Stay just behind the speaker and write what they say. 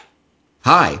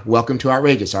Hi, welcome to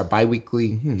Outrageous, our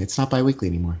bi-weekly... it's not bi-weekly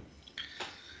anymore.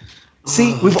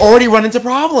 See, we've already run into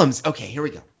problems. Okay, here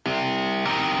we go.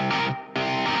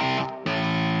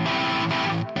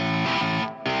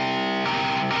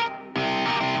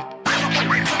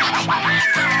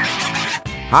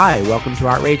 Hi, welcome to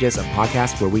Outrageous, a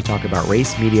podcast where we talk about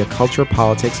race, media, culture,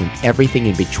 politics, and everything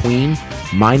in between.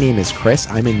 My name is Chris.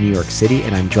 I'm in New York City,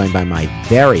 and I'm joined by my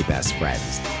very best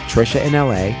friends, Trisha in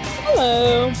LA.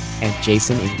 Hello. And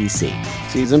Jason in DC.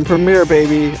 Season premiere,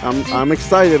 baby. I'm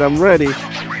excited. I'm ready.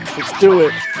 Let's do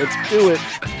it. Let's do it.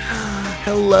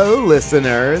 Hello,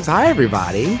 listeners. Hi,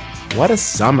 everybody. What a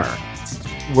summer.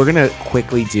 We're going to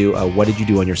quickly do a what did you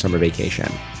do on your summer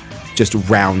vacation? Just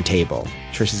round table.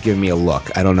 Trisha's giving me a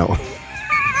look. I don't know.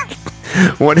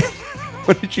 What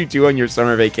did you do on your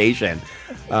summer vacation?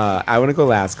 I want to go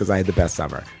last because I had the best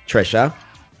summer. Trisha?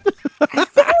 I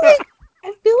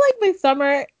feel like my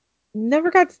summer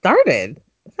never got started.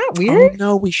 Is that weird? Oh,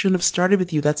 no, we shouldn't have started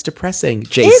with you. That's depressing.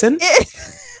 Jason?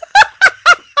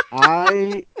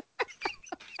 I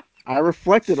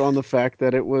reflected on the fact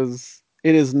that it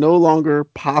is no longer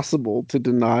possible to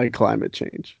deny climate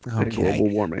change and global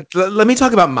warming. Let me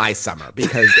talk about my summer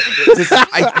because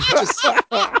I just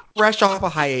fresh off a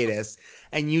hiatus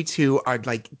and you two are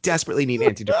like desperately need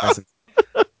antidepressants.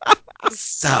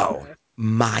 So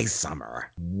my summer.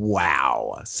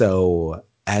 Wow. So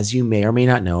as you may or may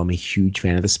not know, I'm a huge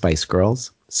fan of the Spice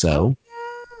Girls. So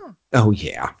Oh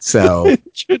yeah. So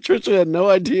Trisha had no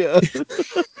idea.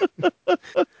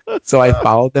 So I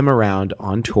followed them around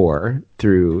on tour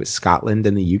through Scotland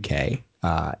and the UK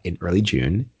in early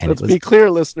June. And Let's be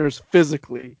clear, listeners,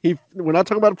 physically. We're not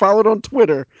talking about followed on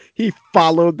Twitter. He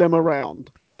followed them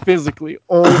around physically,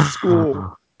 old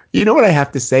school. You know what I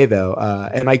have to say, though,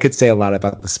 and I could say a lot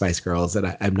about the Spice Girls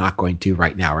that I'm not going to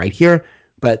right now, right here.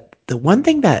 But the one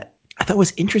thing that I thought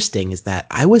was interesting is that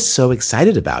I was so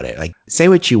excited about it. Like, say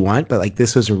what you want, but like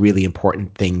this was a really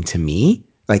important thing to me.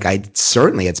 Like I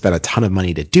certainly had spent a ton of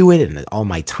money to do it and all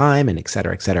my time and et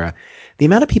cetera, et cetera. The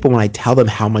amount of people when I tell them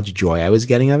how much joy I was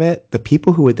getting of it, the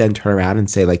people who would then turn around and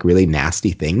say like really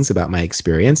nasty things about my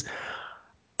experience,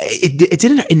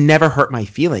 it never hurt my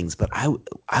feelings, but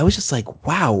I was just like,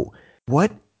 wow,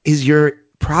 what is your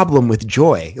problem with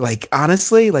joy? Like,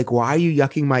 honestly, like, why are you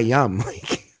yucking my yum?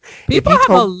 Like, people have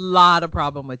a lot of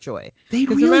problem with joy. They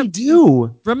really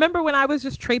do. Remember when I was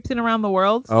just traipsing around the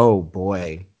world? Oh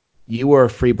boy, you were a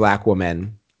free black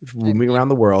woman roaming around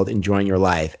the world, enjoying your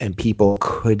life, and people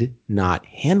could not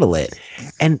handle it.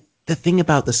 And the thing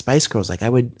about the Spice Girls,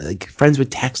 like friends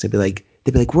would text, they'd be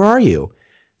like, where are you?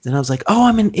 And I was like, oh,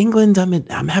 I'm in England.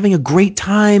 I'm having a great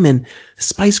time, and the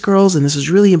Spice Girls, and this is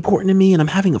really important to me, and I'm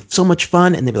having so much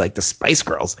fun. And they'd be like, the Spice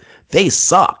Girls, they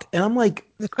suck. And I'm like,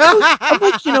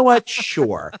 you know what?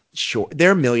 Sure.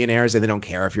 They're millionaires, and they don't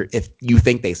care if you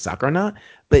think they suck or not.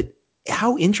 But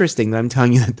how interesting that I'm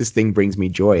telling you that this thing brings me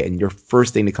joy, and your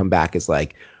first thing to come back is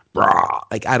like, brah.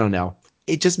 Like, I don't know.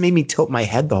 It just made me tilt my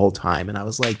head the whole time, and I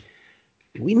was like,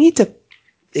 we need to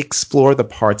explore the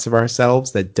parts of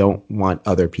ourselves that don't want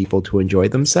other people to enjoy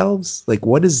themselves. Like,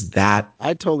 what is that?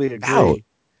 I totally agree. About?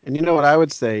 And you know what I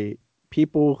would say?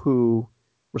 People who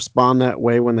respond that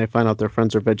way when they find out their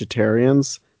friends are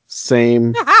vegetarians,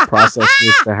 same process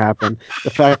needs to happen. The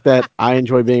fact that I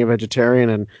enjoy being a vegetarian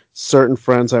and certain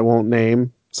friends I won't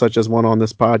name, such as one on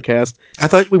this podcast. I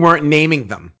thought we weren't naming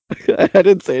them. I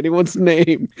didn't say anyone's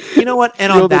name. You know what?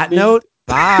 And on that note,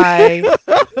 bye.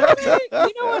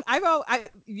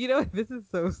 You know what? This is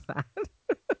so sad.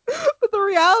 But the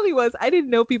reality was, I didn't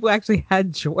know people actually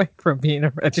had joy from being a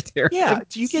vegetarian. Yeah,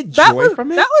 do you get joy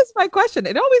from it? That was my question.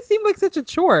 It always seemed like such a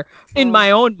chore in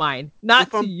my own mind,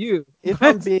 not to you. If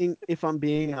I'm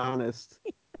being honest,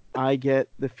 I get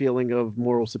the feeling of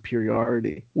moral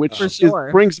superiority, which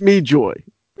brings me joy.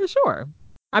 For sure.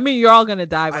 I mean, you're all gonna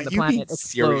die when the planet explodes.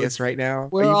 Serious right now?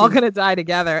 We're all gonna die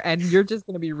together, and you're just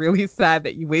gonna be really sad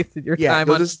that you wasted your time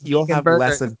on. You'll have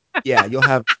burgers. You'll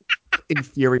have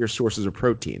inferior sources of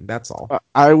protein. That's all.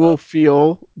 I will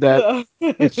feel that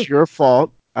it's your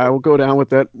fault. I will go down with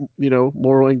that,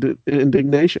 moral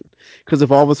indignation. Because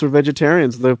if all of us were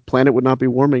vegetarians, the planet would not be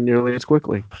warming nearly as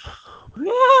quickly.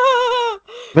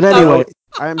 But anyway,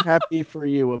 I'm happy for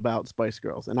you about Spice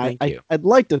Girls, and I'd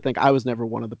like to think I was never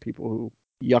one of the people who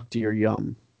yucked your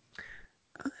yum.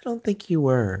 I don't think you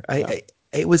were.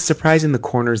 It was surprising the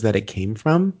corners that it came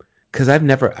from, because I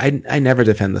never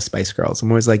defend the Spice Girls. I'm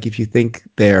always like, if you think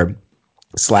they're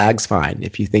slags, fine.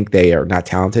 If you think they are not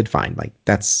talented, fine. Like,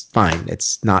 that's fine.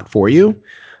 It's not for you.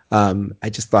 I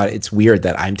just thought it's weird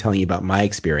that I'm telling you about my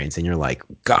experience and you're like,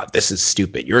 God, this is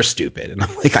stupid. You're stupid. And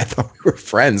I'm like, I thought we were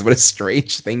friends. What a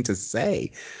strange thing to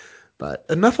say. But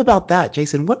enough about that.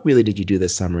 Jason, what really did you do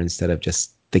this summer instead of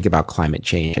just think about climate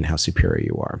change and how superior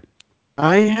you are?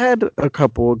 I had a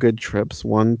couple of good trips.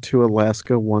 One to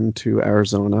Alaska, one to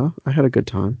Arizona. I had a good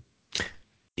time.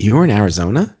 You were in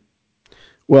Arizona?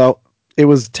 Well, it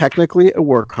was technically a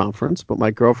work conference, but my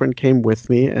girlfriend came with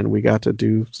me, and we had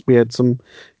some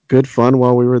good fun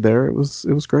while we were there. It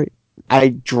was great. I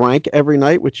drank every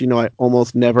night, which I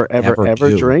almost never ever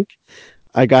do. drink.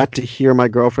 I got to hear my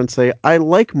girlfriend say, "I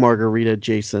like margarita,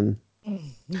 Jason."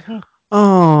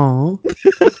 Oh.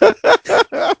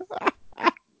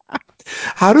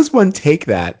 How does one take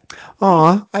that?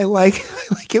 Aw, I like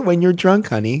it when you're drunk,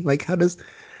 honey. Like, is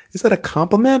that a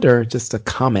compliment or just a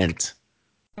comment?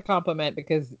 A compliment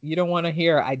because you don't want to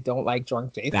hear I don't like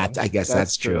drunk Jason. I guess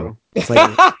that's true. It's Or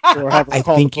have us I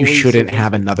call think the you police shouldn't or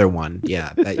have another one.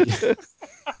 Yeah.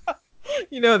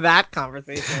 That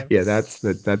conversation. Yeah, that's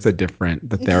a different.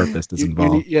 The therapist is you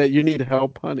involved. you need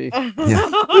help, honey. Yeah.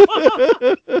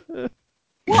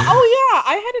 Well, oh yeah,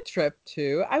 I had a trip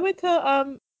too. I went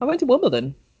to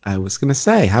Wimbledon. I was gonna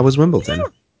say, how was Wimbledon?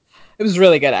 It was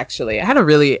really good, actually. I had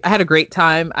a great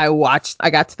time. I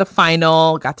got to the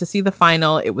final, got to see the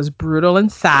final. It was brutal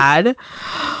and sad.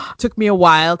 Took me a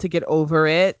while to get over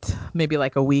it, maybe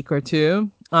like a week or two.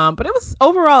 But it was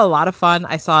overall a lot of fun.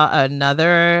 I saw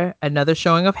another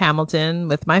showing of Hamilton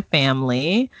with my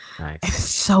family. Nice. It was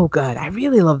so good. I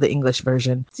really love the English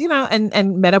version.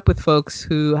 And met up with folks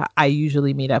who I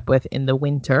usually meet up with in the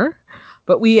winter.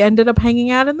 But we ended up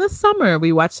hanging out in the summer.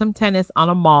 We watched some tennis on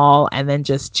a mall and then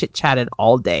just chit-chatted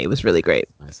all day. It was really great.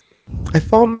 Nice. I've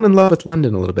fallen in love with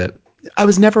London a little bit. I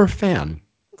was never a fan.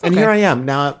 And here I am.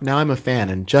 Now I'm a fan.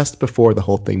 And just before the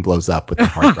whole thing blows up with the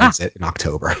hard Brexit in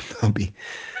October,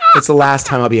 it's the last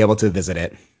time I'll be able to visit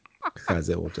it because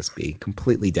it will just be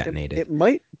completely detonated. It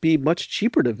might be much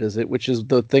cheaper to visit, which is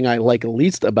the thing I like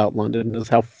least about London is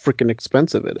how freaking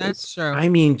expensive it is. That's true. I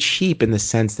mean, cheap in the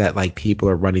sense that like people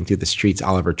are running through the streets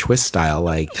Oliver Twist style,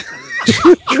 like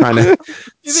trying to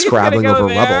scrabbling over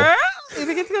rubble. You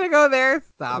think it's gonna go there?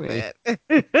 Stop it.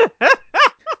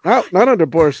 Not under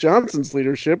Boris Johnson's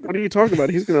leadership. What are you talking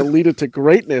about? He's going to lead it to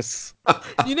greatness.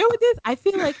 You know what it is? I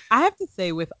feel like I have to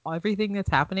say, with everything that's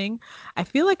happening, I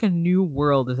feel like a new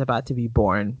world is about to be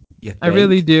born. I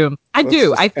really do. I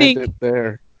think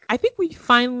we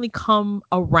finally come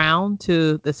around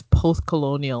to this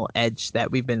post-colonial edge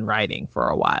that we've been riding for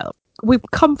a while. We've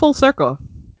come full circle.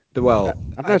 Well,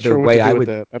 I'm not sure what to do with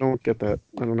that. I don't get that.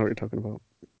 I don't know what you're talking about.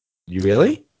 You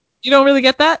really? You don't really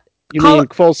get that? You mean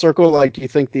full circle? Like, do you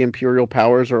think the imperial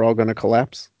powers are all going to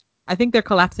collapse? I think they're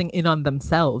collapsing in on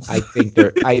themselves. I think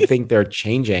they're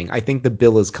changing. I think the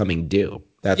bill is coming due.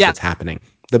 That's what's happening.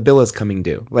 The bill is coming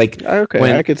due. Like,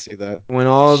 okay, I could see that. When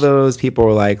all those people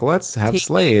were like, let's have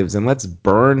slaves and let's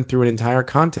burn through an entire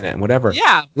continent and whatever.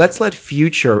 Yeah. Let's let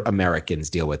future Americans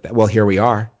deal with that. Well, here we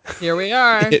are. Here we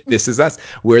are. This is us.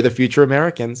 We're the future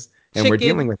Americans and we're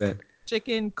dealing with it.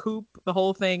 Chicken coop, the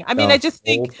whole thing. I mean, I just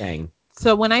think.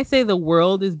 So when I say the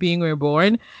world is being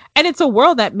reborn, and it's a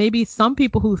world that maybe some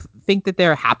people who think that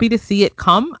they're happy to see it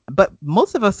come, but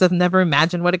most of us have never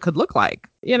imagined what it could look like.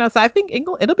 So I think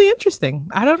it'll be interesting.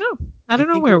 I don't know. I don't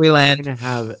know where we land.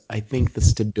 I think the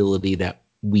stability that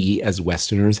we as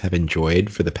Westerners have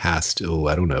enjoyed for the past,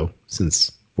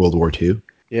 since World War II.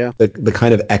 Yeah. The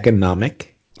kind of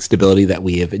economic stability that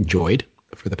we have enjoyed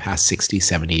for the past 60,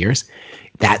 70 years,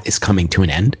 that is coming to an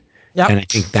end. Yep. And I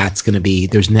think that's going to be,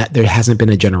 there hasn't been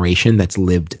a generation that's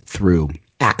lived through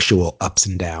actual ups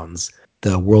and downs.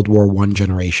 The World War I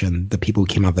generation, the people who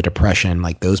came out of the Depression,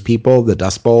 like those people, the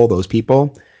Dust Bowl, those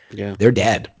people, they're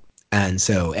dead. And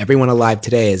so everyone alive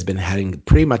today has been having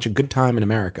pretty much a good time in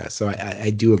America. So I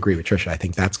do agree with Trisha. I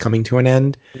think that's coming to an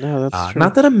end. No, that's true.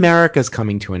 Not that America's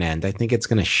coming to an end. I think it's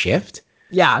going to shift.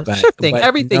 Yeah, shifting.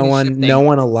 Everything is shifting. No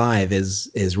one alive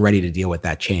is ready to deal with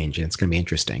that change, and it's going to be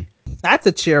interesting. That's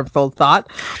a cheerful thought.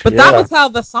 But that was how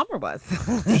the summer was.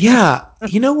 Yeah.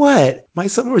 You know what? My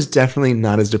summer was definitely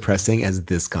not as depressing as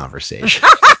this conversation.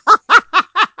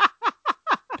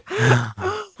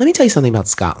 Let me tell you something about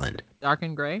Scotland. Dark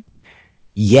and gray?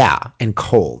 Yeah, and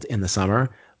cold in the summer.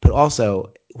 But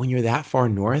also, when you're that far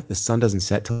north, the sun doesn't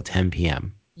set till 10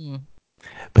 p.m.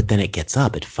 But then it gets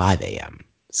up at 5 a.m.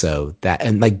 So that,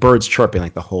 and like birds chirping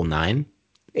like the whole nine.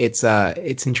 It's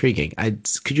intriguing.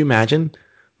 Could you imagine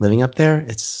living up there?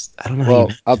 I don't know how you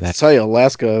manage I'll that. tell you,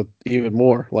 Alaska even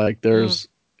more. Like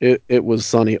it was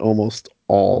sunny almost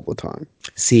all the time.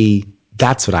 See,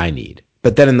 that's what I need.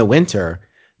 But then in the winter,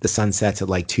 the sun sets at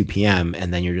like 2 p.m.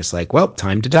 and then you're just like, well,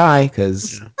 time to die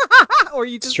because. Or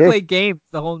you just play games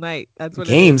the whole night. That's what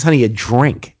games, honey. You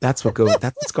drink. That's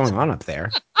what's going on up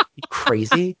there. You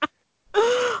crazy?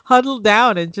 huddle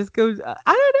down and just go.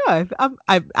 I don't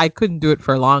know. I couldn't do it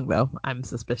for long though. I'm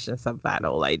suspicious of that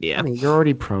whole idea. I mean, you're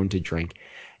already prone to drink.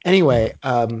 Anyway,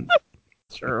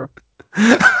 Sure.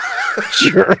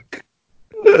 Sure.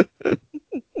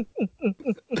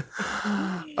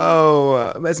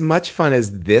 Oh, as much fun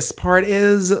as this part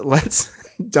is, let's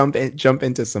jump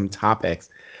into some topics.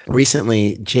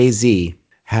 Recently, Jay-Z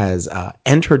has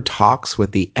entered talks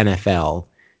with the NFL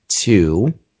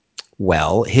to,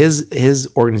 well, his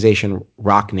organization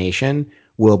Rock Nation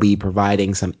will be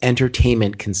providing some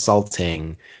entertainment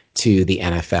consulting to the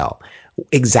NFL.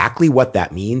 Exactly what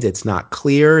that means, it's not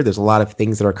clear. There's a lot of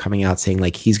things that are coming out saying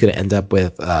like he's going to end up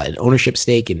with an ownership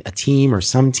stake in a team or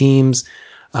some teams.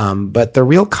 But the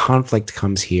real conflict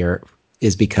comes here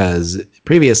is because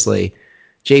previously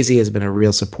Jay-Z has been a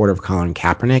real supporter of Colin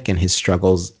Kaepernick and his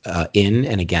struggles in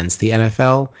and against the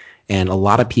NFL. And a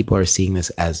lot of people are seeing this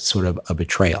as sort of a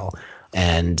betrayal.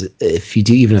 And if you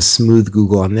do even a smooth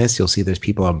Google on this, you'll see there's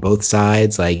people on both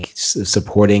sides, like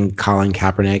supporting Colin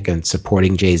Kaepernick and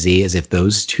supporting Jay-Z as if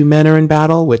those two men are in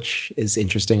battle, which is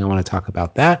interesting. I want to talk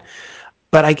about that.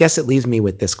 But I guess it leaves me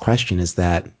with this question is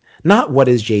that not what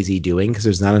is Jay-Z doing, because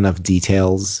there's not enough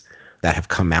details that have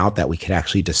come out that we could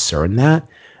actually discern that.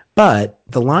 But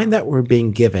the line that we're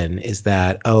being given is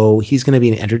that, oh, he's going to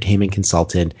be an entertainment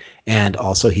consultant and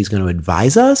also he's going to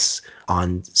advise us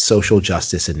on social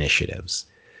justice initiatives.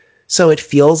 So it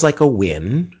feels like a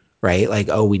win, right? Like,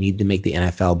 oh, we need to make the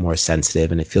NFL more sensitive.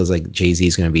 And it feels like Jay-Z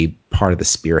is going to be part of the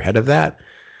spearhead of that.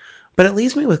 But it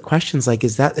leaves me with questions like,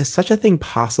 is such a thing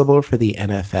possible for the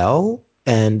NFL?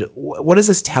 And what does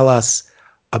this tell us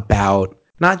about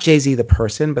not Jay-Z the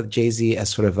person, but Jay-Z as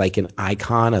sort of like an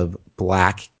icon of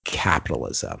Black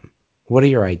capitalism? What are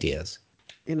your ideas?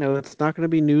 It's not going to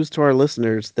be news to our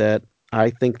listeners that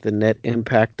I think the net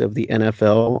impact of the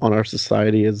NFL on our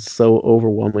society is so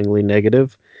overwhelmingly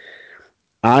negative.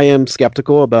 I am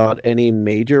skeptical about any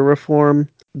major reform.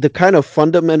 The kind of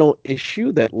fundamental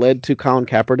issue that led to Colin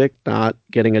Kaepernick not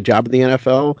getting a job in the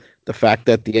NFL, the fact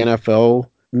that the NFL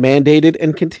mandated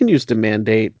and continues to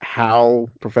mandate how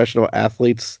professional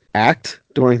athletes act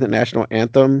during the national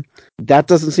anthem, that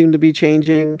doesn't seem to be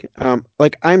changing.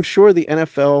 I'm sure the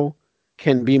NFL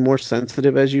can be more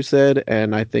sensitive, as you said,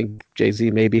 and I think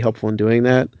Jay-Z may be helpful in doing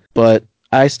that. But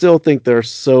I still think there are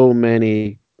so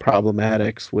many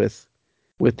problematics with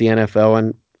the NFL,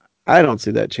 and I don't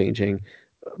see that changing.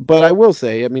 But I will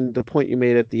say, I mean, the point you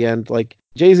made at the end, like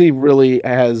Jay-Z really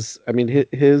has, I mean,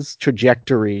 his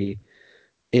trajectory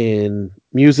in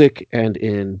music and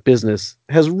in business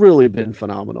has really been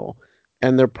phenomenal.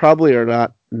 And there probably are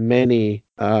not many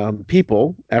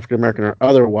people, African American or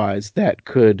otherwise, that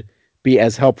could be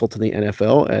as helpful to the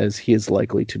NFL as he is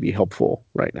likely to be helpful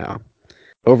right now.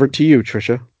 Over to you,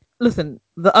 Trisha. Listen,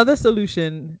 the other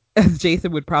solution, as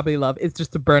Jason would probably love, is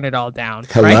just to burn it all down.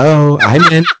 Hello, right?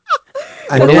 I'm in.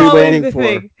 What are we waiting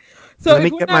for? So Let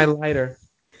me get my lighter.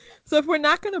 So if we're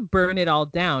not going to burn it all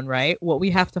down, right, what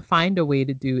we have to find a way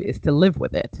to do is to live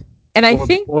with it. And I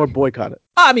think... Or boycott it.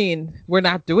 I mean, we're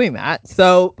not doing that.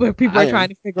 So people are trying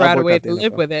to figure out a way to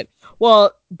live with it.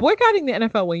 Well, boycotting the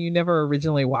NFL when you never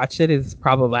originally watched it is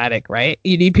problematic, right?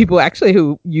 You need people actually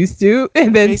who used to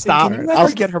and then Jason, stop. Can you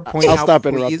ever get her point I'll out, stop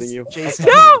please? interrupting you. Jason.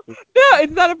 No,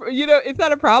 it's not it's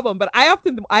not a problem. But I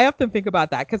often think about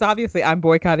that because obviously I'm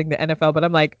boycotting the NFL, but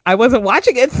I'm like, I wasn't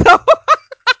watching it, so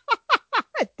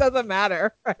it doesn't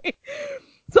matter, right?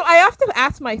 So I have to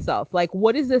ask myself, like,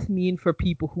 what does this mean for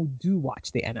people who do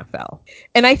watch the NFL?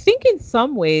 And I think in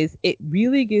some ways, it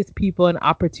really gives people an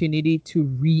opportunity to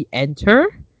re-enter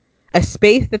a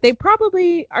space that they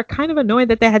probably are kind of annoyed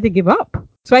that they had to give up.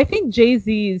 So I think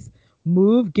Jay-Z's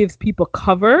move gives people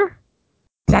cover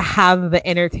to have the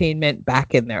entertainment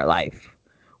back in their life,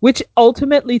 which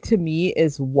ultimately to me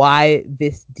is why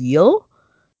this deal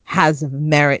has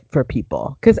merit for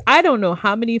people. Because I don't know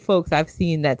how many folks I've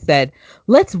seen that said,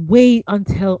 let's wait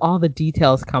until all the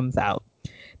details comes out.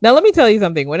 Now, let me tell you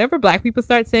something. Whenever Black people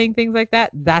start saying things like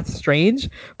that, that's strange,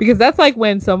 because that's like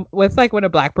when a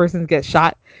Black person gets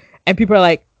shot and people are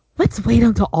like, let's wait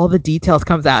until all the details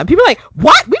comes out. And people are like,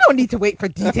 what? We don't need to wait for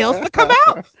details to come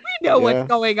out. We know what's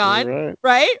going on,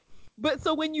 right? But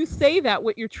so when you say that,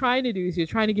 what you're trying to do is you're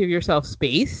trying to give yourself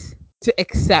space to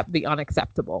accept the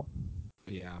unacceptable.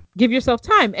 Yeah. Give yourself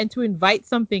time and to invite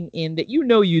something in that you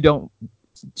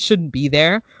shouldn't be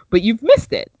there, but you've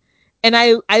missed it. And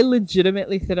I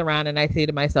legitimately sit around and I say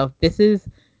to myself, this is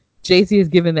Jay-Z has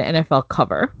given the NFL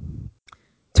cover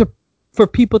for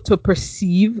people to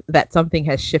perceive that something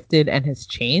has shifted and has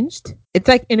changed. It's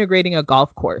like integrating a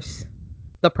golf course.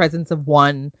 The presence of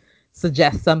one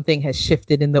suggests something has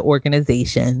shifted in the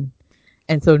organization.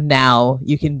 And so now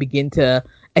you can begin to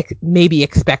maybe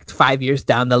expect 5 years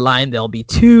down the line there'll be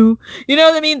two. You know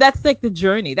what I mean? That's like the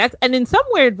journey. And in some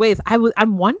weird ways,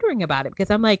 I'm wondering about it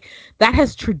because I'm like, that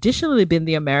has traditionally been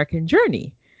the American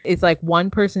journey. It's like one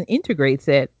person integrates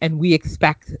it and we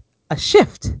expect a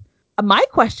shift. My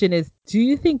question is, do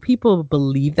you think people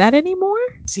believe that anymore?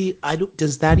 See,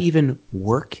 does that even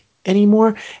work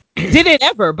anymore? Did it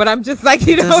ever? But I'm just like,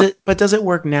 does it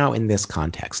work now in this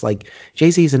context? Like,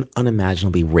 Jay-Z is an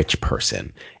unimaginably rich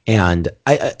person. And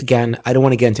I don't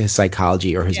want to get into his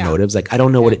psychology or his motives. Like, I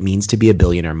don't know what it means to be a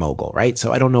billionaire mogul, right?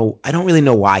 So I don't really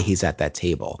know why he's at that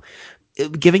table.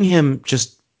 Giving him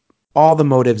just all the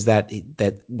motives that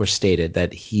were stated,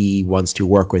 that he wants to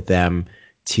work with them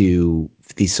to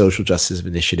these social justice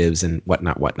initiatives and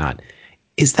whatnot.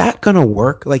 Is that going to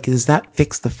work? Like, does that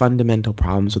fix the fundamental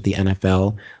problems with the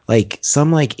NFL? Like,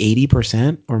 some like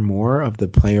 80% or more of the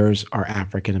players are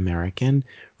African American,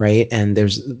 right? And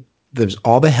there's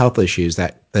all the health issues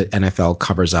that the NFL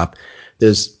covers up.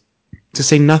 There's, to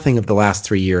say nothing of the last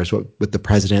 3 years with the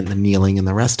president, the kneeling, and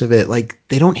the rest of it. Like,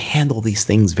 they don't handle these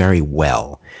things very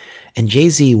well. And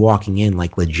Jay-Z walking in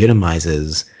like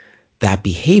legitimizes that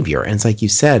behavior. And it's like you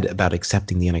said about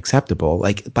accepting the unacceptable.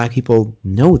 Like, Black people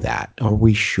know that, or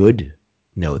we should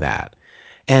know that.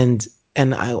 And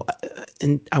I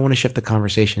want to shift the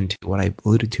conversation to what I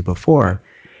alluded to before.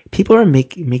 People are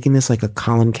making this like a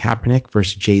Colin Kaepernick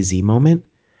versus Jay-Z moment.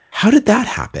 How did that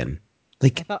happen?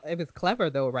 Like, I thought it was clever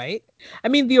though, right? I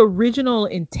mean, the original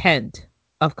intent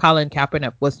of Colin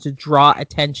Kaepernick was to draw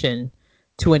attention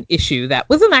to an issue that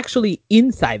wasn't actually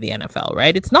inside the NFL,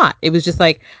 right? It's not. It was just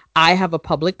like, I have a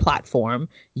public platform.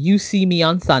 You see me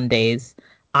on Sundays.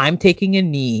 I'm taking a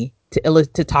knee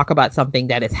to talk about something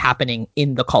that is happening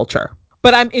in the culture.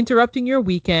 But I'm interrupting your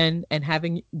weekend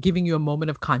and giving you a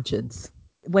moment of conscience.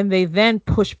 When they then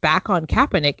pushed back on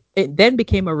Kaepernick, it then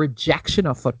became a rejection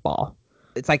of football.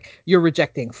 It's like, you're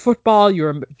rejecting football,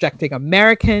 you're rejecting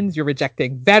Americans, you're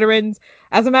rejecting veterans.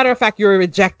 As a matter of fact, you're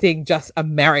rejecting just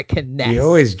Americanness. We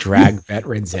always drag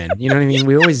veterans in. You know what I mean?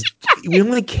 We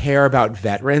only care about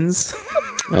veterans.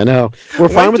 I know. We're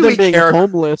fine with them being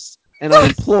homeless and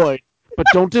unemployed, but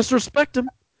don't disrespect them.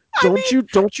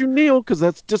 Don't you kneel, because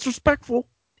that's disrespectful.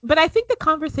 But I think the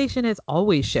conversation has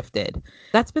always shifted.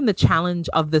 That's been the challenge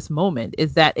of this moment,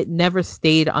 is that it never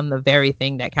stayed on the very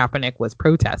thing that Kaepernick was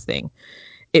protesting.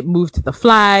 It moved to the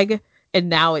flag, and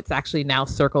now it's actually now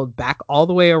circled back all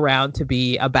the way around to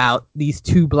be about these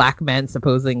two Black men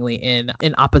supposedly in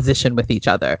opposition with each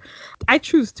other. I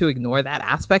choose to ignore that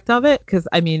aspect of it because,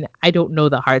 I mean, I don't know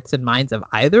the hearts and minds of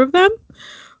either of them.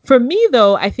 For me,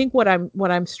 though, I think what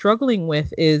I'm struggling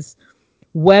with is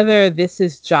whether this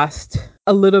is just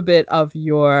a little bit of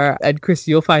and Chris,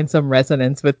 you'll find some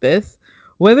resonance with this,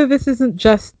 whether this isn't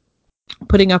just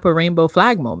putting up a rainbow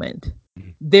flag moment.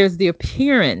 There's the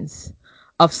appearance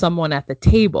of someone at the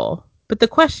table, but the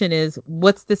question is,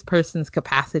 what's this person's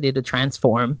capacity to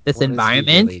transform this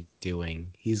environment? What is he really doing?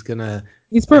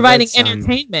 He's providing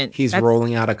entertainment. He's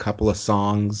rolling out a couple of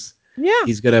songs. Yeah.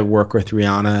 He's going to work with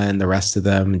Rihanna and the rest of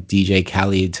them, DJ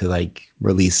Khaled, to like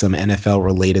release some NFL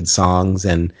related songs,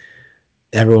 and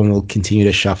everyone will continue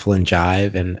to shuffle and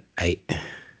jive.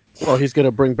 Well, he's going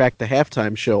to bring back the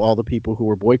halftime show. All the people who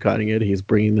were boycotting it, he's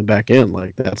bringing them back in.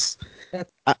 Like,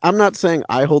 I'm not saying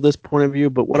I hold this point of view,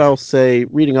 but what I'll say,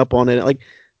 reading up on it, like,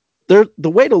 the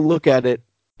way to look at it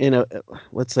in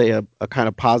let's say a kind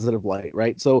of positive light,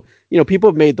 right? So, people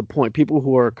have made the point, people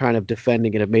who are kind of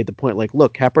defending it have made the point, like,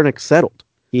 look, Kaepernick settled.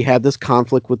 He had this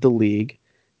conflict with the league.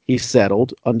 He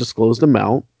settled, undisclosed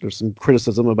amount. There's some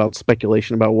criticism about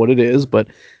speculation about what it is, but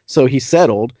so he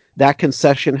settled. That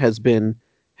concession has been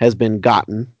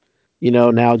gotten.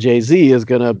 Now Jay-Z is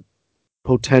going to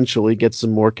potentially get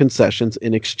some more concessions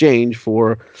in exchange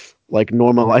for like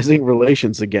normalizing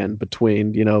relations again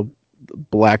between,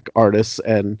 Black artists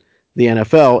and the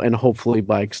NFL, and hopefully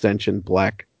by extension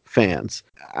Black fans.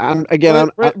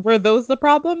 Were those the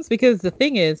problems? Because the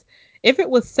thing is, if it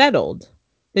was settled,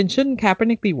 then shouldn't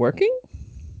Kaepernick be working?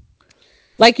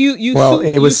 Like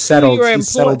it was settled. He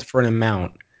settled for an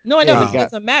amount. No, I know, but it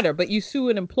doesn't matter. But you sue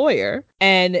an employer,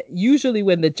 and usually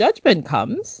when the judgment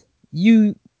comes,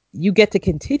 you get to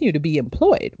continue to be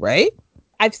employed, right?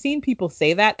 I've seen people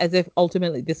say that as if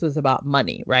ultimately this was about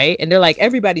money, right? And they're like,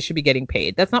 everybody should be getting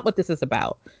paid. That's not what this is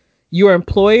about. Your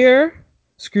employer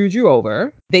screwed you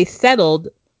over. They settled,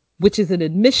 which is an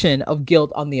admission of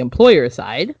guilt on the employer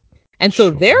side. And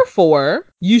so therefore,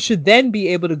 you should then be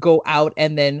able to go out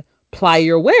and then ply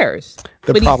your wares.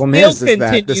 The problem is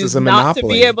that this is a monopoly. Not to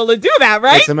be able to do that,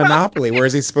 right? It's a monopoly. Where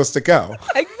is he supposed to go?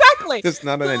 Exactly. It's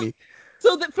not any.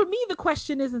 So that for me, the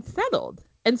question isn't settled.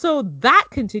 And so that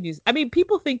continues. I mean,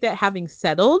 people think that having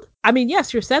settled, I mean,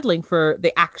 yes, you're settling for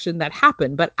the action that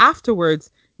happened, but afterwards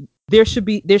there should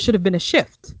have been a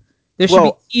shift. There should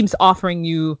be teams offering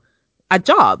you a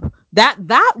job.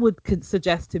 That would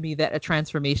suggest to me that a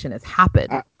transformation has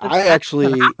happened. I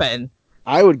actually happen.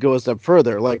 I would go a step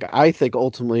further. Like, I think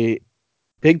ultimately,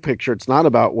 big picture, it's not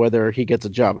about whether he gets a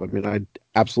job. I mean, I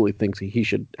absolutely think he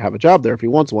should have a job there if he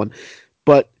wants one.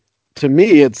 But to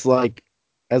me, it's like,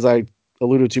 as I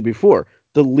alluded to before,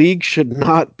 the league should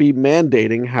not be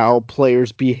mandating how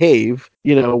players behave,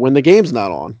 when the game's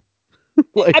not on.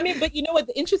 I mean, but you know what?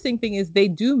 The interesting thing is they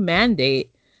do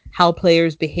mandate how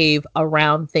players behave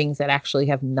around things that actually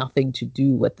have nothing to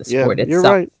do with the sport itself. You're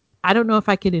right. I don't know if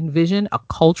I could envision a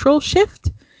cultural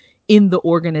shift in the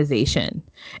organization.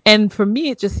 And for me,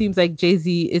 it just seems like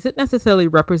Jay-Z isn't necessarily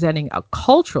representing a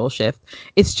cultural shift.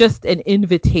 It's just an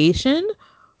invitation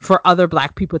for other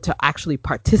Black people to actually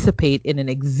participate in an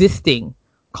existing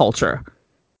culture.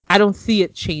 I don't see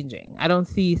it changing. I don't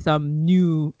see some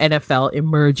new NFL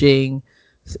emerging.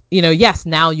 Yes,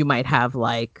 now you might have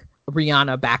like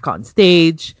Rihanna back on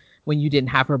stage when you didn't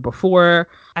have her before.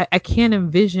 I can't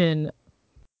envision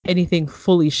anything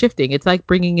fully shifting. It's like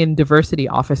bringing in diversity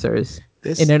officers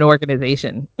in an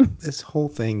organization. This whole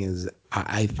thing is,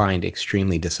 I find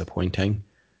extremely disappointing.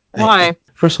 Why?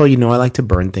 First of all, I like to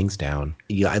burn things down.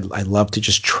 I love to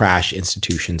just trash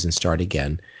institutions and start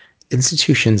again.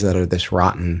 Institutions that are this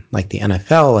rotten, like the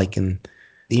NFL, like in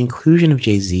the inclusion of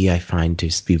Jay-Z, I find to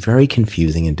just be very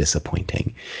confusing and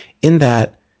disappointing. In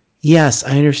that, yes,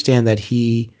 I understand that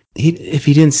he if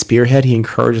he didn't spearhead, he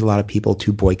encouraged a lot of people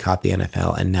to boycott the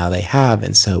NFL, and now they have.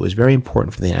 And so it was very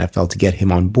important for the NFL to get him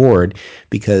on board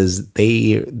because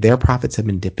their profits have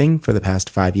been dipping for the past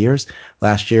 5 years.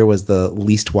 Last year was the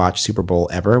least watched Super Bowl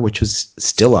ever, which was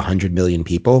still 100 million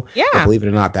people. Yeah. But believe it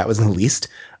or not, that was the least,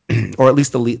 or at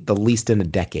least the least in a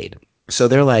decade. So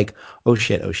they're like, oh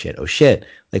shit.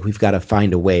 Like, we've got to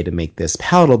find a way to make this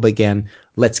palatable again.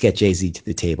 Let's get Jay-Z to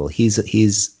the table.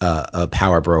 He's a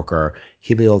power broker.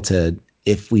 He'll be able to,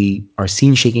 if we are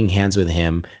seen shaking hands with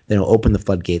him, then it'll open the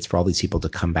floodgates for all these people to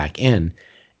come back in.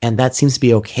 And that seems to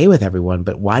be okay with everyone.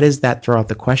 But why does that throw out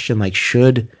the question, like,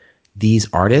 should these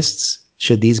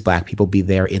Black people be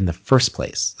there in the first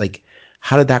place? Like,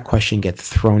 how did that question get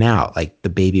thrown out like the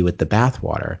baby with the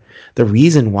bathwater? The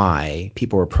reason why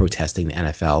people were protesting the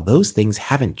NFL, those things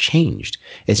haven't changed.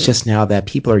 It's just now that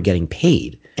people are getting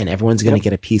paid and everyone's going to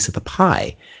get a piece of the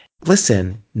pie.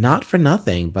 Listen, not for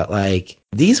nothing, but like,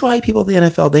 these white people at the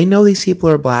NFL, they know these people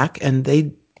are Black and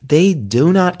they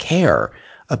do not care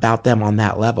about them on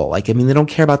that level. Like, I mean, they don't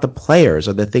care about the players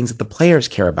or the things that the players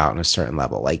care about on a certain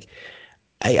level. Like,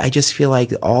 I just feel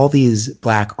like all these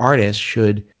Black artists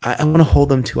I want to hold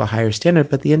them to a higher standard,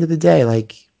 but at the end of the day,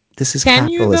 like, this is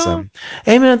capitalism.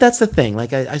 I mean, that's the thing.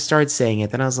 Like, I started saying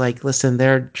it, then I was like, listen,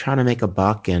 they're trying to make a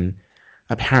buck, and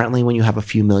apparently when you have a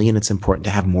few million, it's important to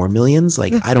have more millions.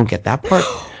 Like, I don't get that part.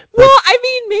 Well, I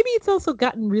mean, maybe it's also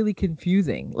gotten really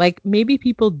confusing. Like, maybe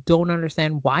people don't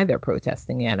understand why they're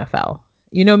protesting the NFL.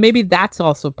 Maybe that's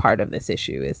also part of this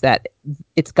issue, is that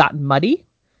it's gotten muddy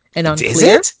and unclear. Is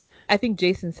it? I think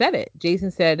Jason said it.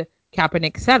 Jason said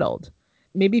Kaepernick settled.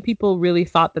 Maybe people really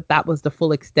thought that was the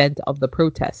full extent of the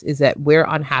protest, is that we're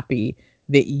unhappy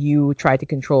that you tried to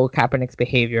control Kaepernick's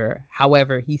behavior.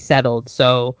 However, he settled.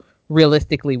 So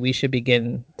realistically, we should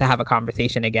begin to have a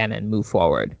conversation again and move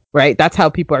forward. Right? That's how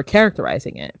people are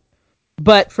characterizing it.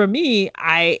 But for me,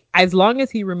 as long as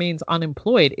he remains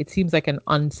unemployed, it seems like an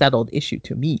unsettled issue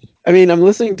to me. I mean, I'm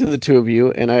listening to the two of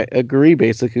you, and I agree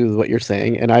basically with what you're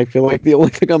saying. And I feel like the only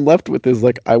thing I'm left with is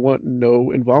like, I want no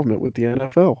involvement with the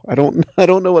NFL. I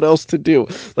don't know what else to do.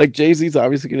 Like, Jay-Z's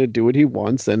obviously going to do what he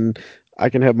wants, and I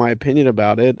can have my opinion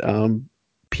about it.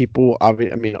 People, I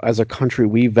mean, as a country,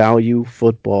 we value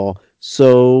football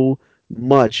so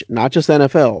much. Not just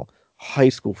NFL, high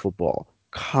school football,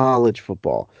 college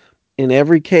football. In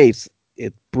every case,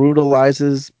 it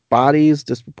brutalizes bodies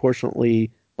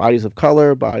disproportionately, bodies of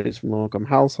color, bodies from low-income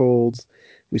households.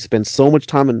 We spend so much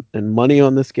time and money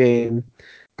on this game.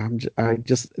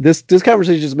 This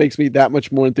conversation just makes me that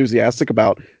much more enthusiastic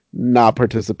about not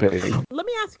participating. Let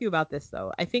me ask you about this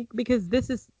though. I think because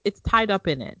it's tied up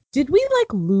in it. Did we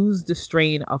like lose the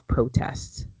strain of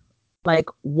protest? Like,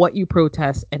 what you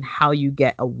protest and how you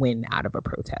get a win out of a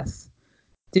protest?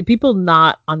 Did people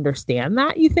not understand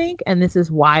that, you think? And this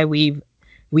is why we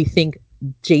think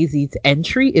Jay-Z's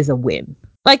entry is a win.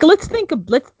 Like, let's think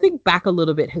back a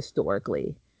little bit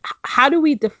historically. How do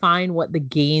we define what the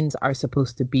gains are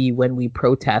supposed to be when we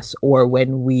protest or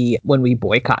when we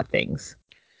boycott things?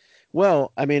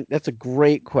 Well, I mean, that's a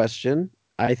great question.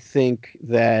 I think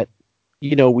that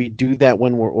we do that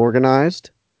when we're organized.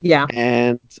 Yeah.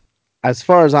 And as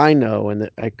far as I know, and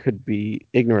I could be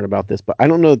ignorant about this, but I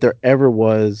don't know that there ever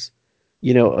was,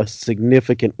 a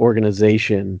significant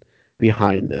organization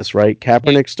behind this, right?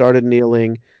 Kaepernick started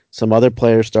kneeling, some other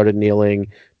players started kneeling,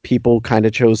 people kind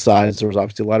of chose sides. There was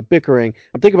obviously a lot of bickering.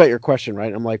 I'm thinking about your question,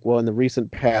 right? I'm like, well, in the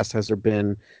recent past, has there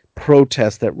been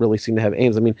protests that really seem to have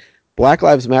aims? I mean, Black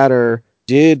Lives Matter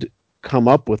did come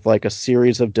up with like a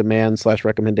series of demands /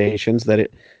 recommendations that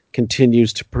it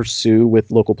continues to pursue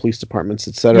with local police departments,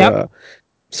 etc. Yep.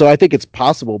 So I think it's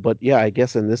possible, but yeah, I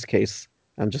guess in this case,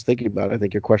 I'm just thinking about it. I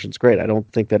think your question's great. I don't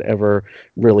think that ever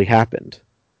really happened.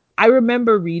 I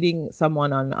remember reading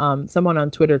someone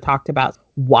on Twitter talked about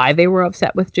why they were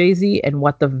upset with Jay-Z and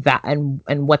what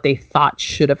and what they thought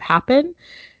should have happened,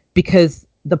 because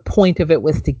the point of it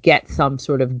was to get some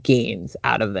sort of gains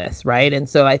out of this, right? And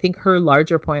so I think her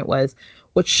larger point was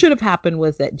what should have happened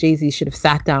was that Jay-Z should have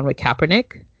sat down with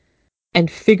Kaepernick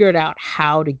and figured out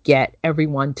how to get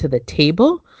everyone to the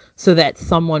table so that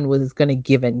someone was going to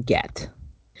give and get.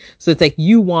 So it's like,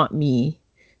 you want me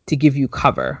to give you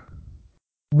cover.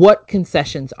 What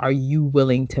concessions are you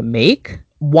willing to make?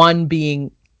 One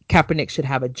being Kaepernick should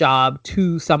have a job,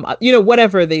 two,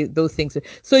 whatever those things.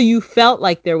 So you felt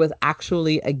like there was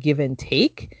actually a give and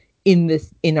take in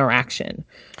this interaction.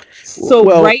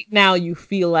 So right now you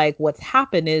feel like what's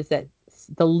happened is that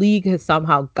the league has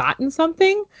somehow gotten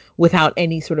something without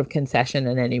any sort of concession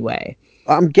in any way.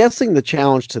 I'm guessing the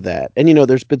challenge to that, and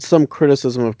there's been some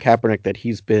criticism of Kaepernick that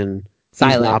he's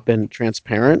not been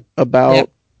transparent about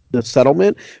the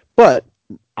settlement, but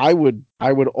I'd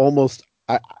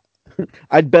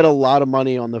bet a lot of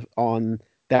money on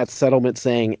that settlement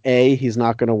saying A, he's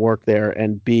not going to work there,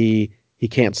 and B, he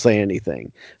can't say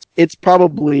anything. It's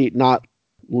probably not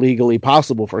legally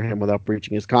possible for him without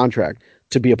breaching his contract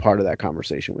to be a part of that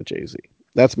conversation with Jay-Z.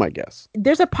 That's my guess.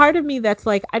 There's a part of me that's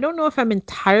like, I don't know if I'm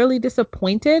entirely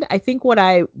disappointed. I think when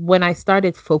I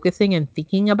started focusing and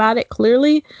thinking about it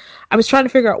clearly, I was trying to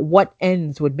figure out what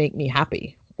ends would make me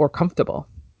happy or comfortable.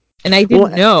 And I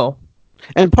didn't know.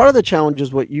 And part of the challenge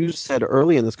is what you said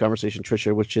early in this conversation,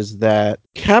 Trisha, which is that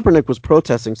Kaepernick was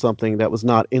protesting something that was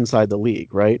not inside the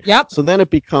league, right? Yep. So then it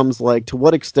becomes like, to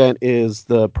what extent is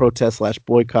the protest /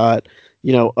 boycott,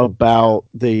 about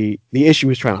the issue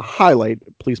he's trying to highlight,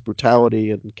 police brutality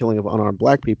and killing of unarmed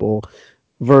black people,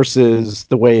 versus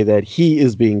the way that he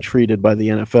is being treated by the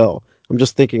NFL. I'm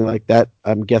just thinking like that,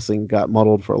 I'm guessing, got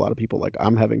muddled for a lot of people. Like,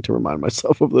 I'm having to remind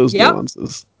myself of those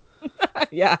nuances.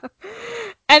 Yeah.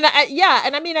 And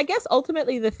and I mean, I guess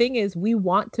ultimately the thing is we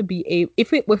want to be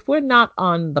if we're not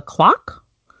on the clock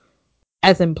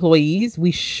as employees,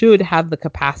 we should have the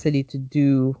capacity to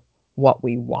do what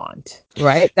we want,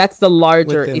 right? That's the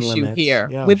larger Within issue limits. here.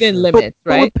 Yeah, within sure. limits,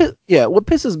 right? What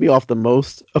pisses me off the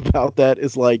most about that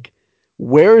is like,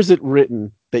 where is it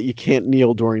written that you can't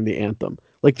kneel during the anthem?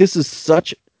 Like, this is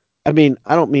such, I mean,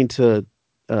 I don't mean to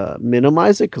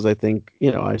minimize it, because I think,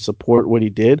 I support what he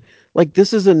did. Like,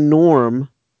 this is a norm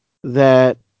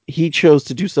that he chose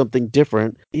to do something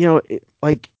different. The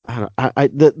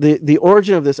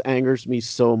origin of this angers me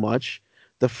so much.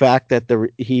 The fact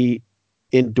that he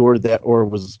endured that, or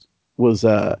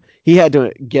he had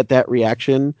to get that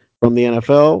reaction from the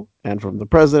NFL and from the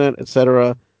president,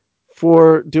 etc.,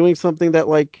 for doing something that,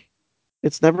 like,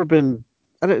 it's never been.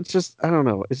 It's just, I don't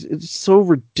know. It's so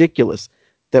ridiculous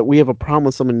that we have a problem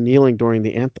with someone kneeling during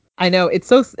the anthem. I know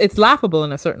it's laughable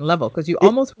in a certain level, because you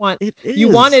you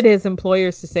wanted his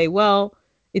employers to say, well,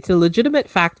 it's a legitimate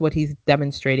fact what he's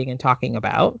demonstrating and talking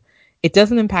about. It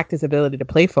doesn't impact his ability to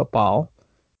play football.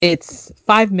 It's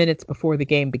 5 minutes before the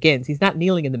game begins. He's not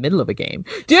kneeling in the middle of a game.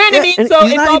 Do you know what I mean? So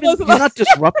he's not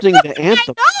disrupting the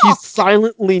anthem. He's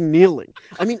silently kneeling.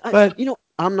 I mean,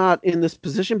 I'm not in this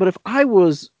position, but if I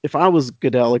was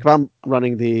Goodell, like if I'm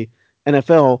running the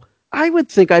NFL, I would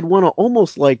think I'd want to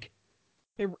almost like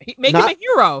make him a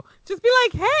hero. Just be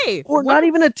like, hey, or not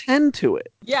even attend to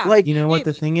it. Yeah. Like, what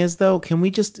the thing is, though? Can we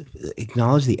just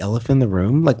acknowledge the elephant in the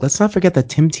room? Like, let's not forget that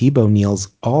Tim Tebow kneels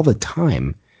all the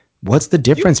time. What's the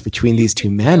difference between these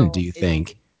two men, do you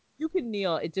think? You can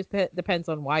kneel. It just depends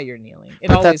on why you're kneeling.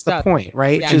 But that's the point,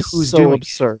 right? Which is who's so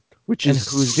absurd. Which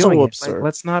is who's so doing absurd. Like,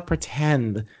 let's not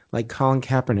pretend like Colin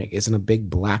Kaepernick isn't a big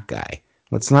black guy.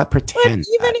 Let's not pretend.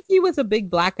 But even if he was a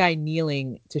big black guy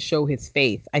kneeling to show his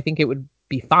faith, I think it would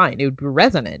be fine. It would be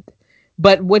resonant.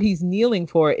 But what he's kneeling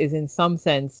for is, in some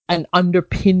sense, an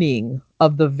underpinning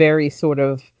of the very sort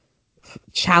of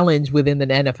challenge within the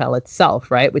NFL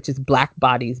itself, right? Which is black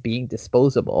bodies being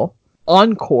disposable on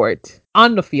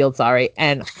the field,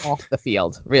 and off the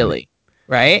field, really,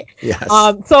 right? Yes.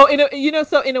 So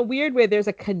in a weird way, there's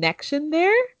a connection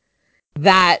there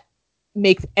that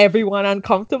makes everyone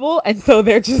uncomfortable, and so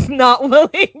they're just not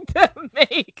willing to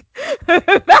make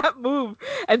that move.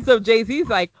 And so Jay-Z's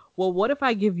like, well, what if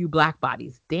I give you black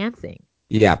bodies dancing?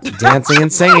 Yeah, dancing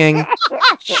and singing,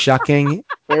 shucking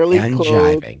Fairly and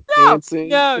clothed, jiving, dancing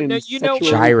No, in you know what?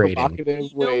 sexually gyrating.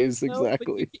 provocative ways. No,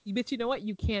 Exactly. but you know what?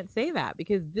 You can't say that,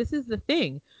 because this is the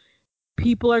thing.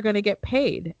 People are going to get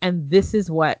paid, and this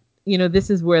is what, this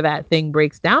is where that thing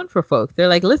breaks down for folks. They're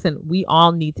like, listen, we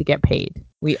all need to get paid.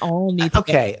 We all need to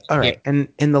Okay, get all paid. right. And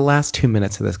in the last 2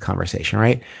 minutes of this conversation,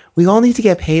 right? We all need to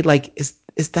get paid. Like,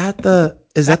 is that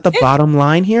the bottom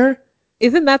line here?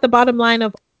 Isn't that the bottom line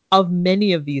of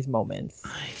many of these moments?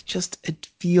 It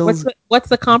feels What's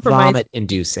the compromise? vomit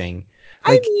inducing.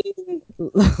 I Like,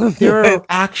 mean, there are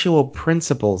actual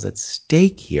principles at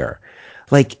stake here.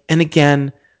 Like, and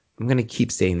again, I'm going to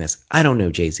keep saying this. I don't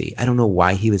know Jay-Z. I don't know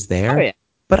why he was there. Oh, yeah.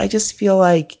 But I just feel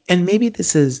like, and maybe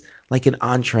this is like an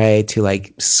entree to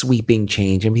like sweeping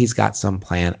change. I mean, he's got some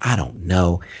plan. I don't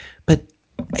know. But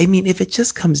I mean, if it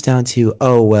just comes down to,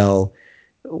 oh, well,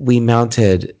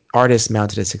 artists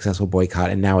mounted a successful boycott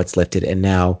and now it's lifted and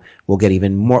now we'll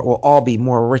all be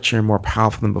more richer and more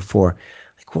powerful than before.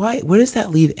 Like, where does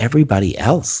that leave everybody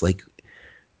else? Like,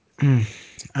 I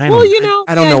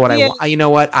don't know what I want. You know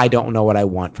what? I don't know what I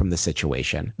want from the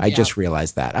situation. I just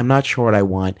realized that. I'm not sure what I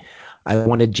want. I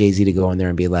wanted Jay-Z to go in there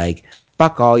and be like,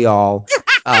 fuck all y'all.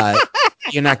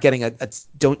 You're not getting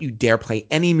don't you dare play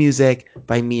any music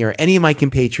by me or any of my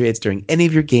compatriots during any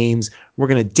of your games. We're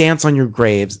going to dance on your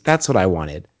graves. That's what I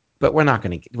wanted. But we're not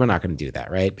going to do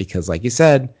that, right? Because like you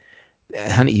said,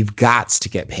 honey, you've got to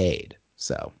get paid.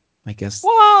 So I guess.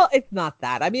 Well, it's not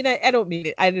that. I mean, I don't mean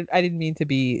it. I didn't mean to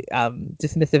be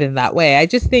dismissive in that way. I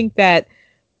just think that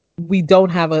we don't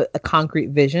have a concrete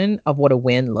vision of what a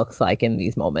win looks like in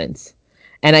these moments.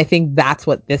 And I think that's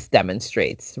what this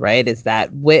demonstrates, right? Is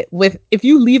that with if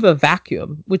you leave a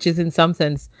vacuum, which is in some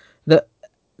sense the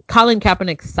Colin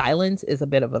Kaepernick's silence is a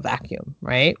bit of a vacuum,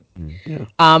 right? Yeah.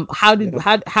 How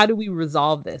do we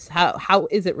resolve this? How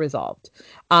is it resolved?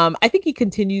 I think he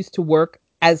continues to work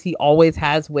as he always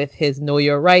has with his Know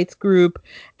Your Rights group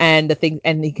and the things,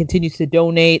 and he continues to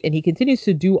donate and he continues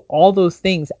to do all those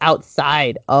things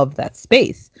outside of that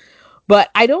space.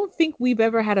 But I don't think we've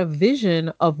ever had a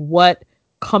vision of what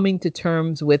coming to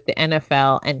terms with the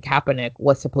NFL and Kaepernick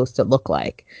was supposed to look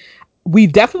like. We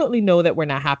definitely know that we're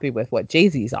not happy with what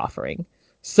Jay-Z's offering.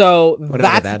 So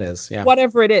Whatever that is, yeah.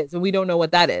 Whatever it is, and we don't know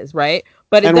what that is, right?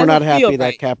 But we're not happy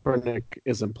that Kaepernick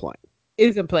isn't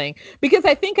playing. Because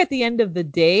I think at the end of the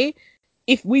day,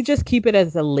 if we just keep it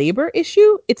as a labor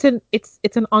issue, it's an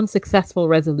unsuccessful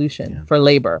resolution for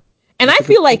labor. And I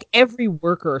feel like every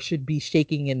worker should be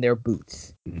shaking in their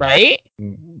boots, right?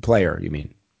 Player, you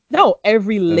mean? No,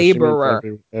 every laborer.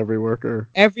 Every worker.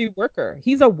 Every worker.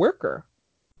 He's a worker.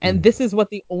 And this is what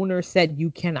the owner said you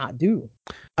cannot do.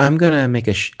 I'm going to make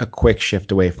a quick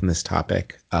shift away from this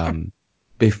topic.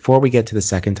 Before we get to the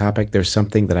second topic, there's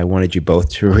something that I wanted you both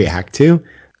to react to.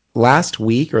 Last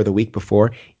week or the week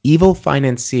before, evil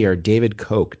financier David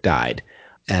Koch died.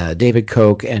 David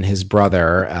Koch and his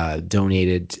brother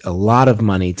donated a lot of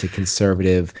money to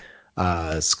conservative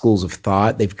schools of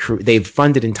thought. They've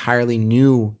funded entirely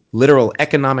new literal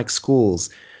economic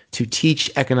schools to teach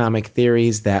economic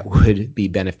theories that would be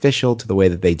beneficial to the way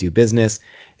that they do business.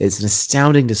 It's an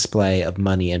astounding display of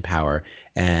money and power,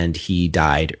 and he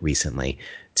died recently,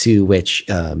 to which,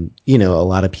 a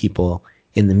lot of people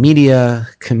in the media,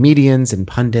 comedians and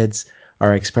pundits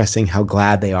are expressing how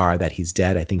glad they are that he's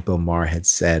dead. I think Bill Maher had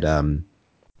said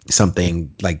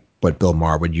something like what Bill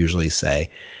Maher would usually say.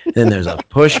 Then there's a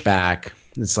pushback.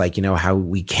 It's like, how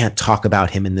we can't talk about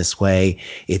him in this way.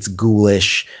 It's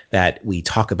ghoulish that we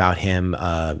talk about him,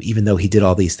 even though he did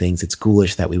all these things. It's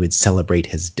ghoulish that we would celebrate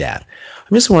his death.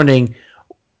 I'm just wondering,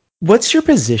 what's your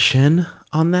position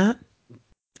on that,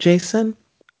 Jason?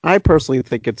 I personally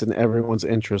think it's in everyone's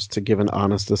interest to give an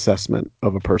honest assessment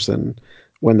of a person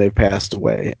when they've passed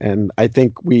away. And I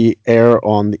think we err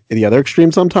on the other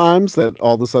extreme sometimes, that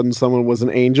all of a sudden someone was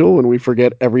an angel and we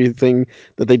forget everything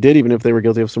that they did, even if they were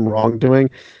guilty of some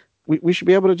wrongdoing. We should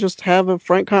be able to just have a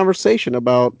frank conversation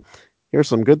about, here's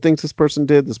some good things this person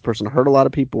did. This person hurt a lot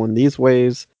of people in these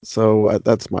ways. So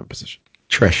that's my position.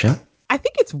 Trisha? I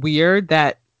think it's weird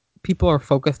that people are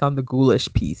focused on the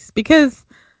ghoulish piece, because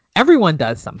everyone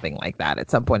does something like that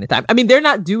at some point in time. I mean, they're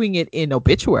not doing it in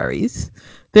obituaries.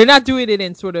 They're not doing it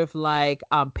in sort of like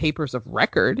papers of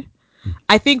record.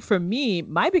 I think for me,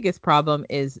 my biggest problem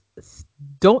is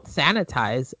don't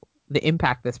sanitize the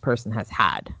impact this person has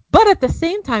had. But at the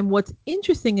same time, what's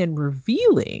interesting and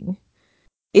revealing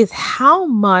is how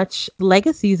much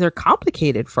legacies are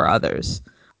complicated for others.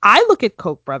 I look at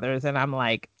Koch brothers and I'm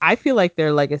like, I feel like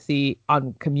their legacy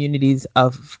on communities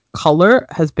of color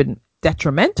has been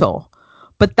detrimental,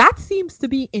 but that seems to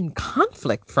be in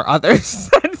conflict for others.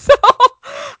 And so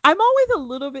I'm always a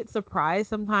little bit surprised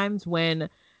sometimes when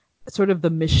sort of the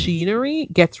machinery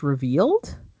gets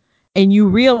revealed and you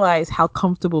realize how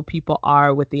comfortable people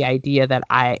are with the idea that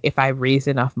if I raise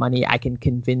enough money, I can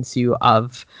convince you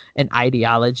of an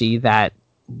ideology that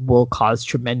will cause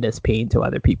tremendous pain to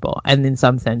other people. And in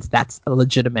some sense, that's a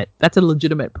legitimate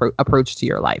approach to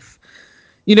your life.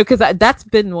 You know, because that's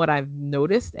been what I've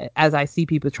noticed as I see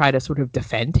people try to sort of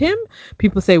defend him.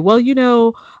 People say, well, you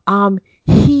know,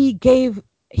 he gave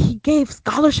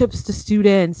scholarships to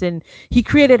students and he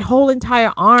created whole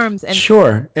entire arms. And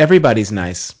sure, everybody's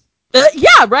nice.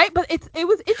 Yeah, right. But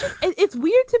it's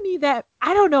weird to me that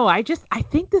I don't know. I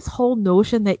think this whole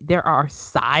notion that there are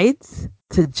sides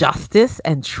to justice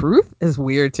and truth is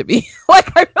weird to me. Like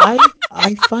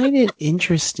I find it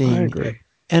interesting. I agree.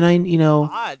 And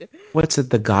God. what's it?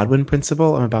 The Godwin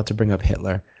principle. I'm about to bring up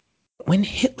Hitler. When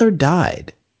Hitler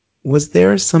died, was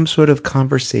there some sort of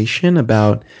conversation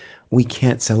about we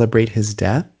can't celebrate his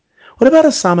death? What about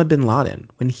Osama bin Laden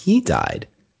when he died?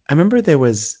 I remember there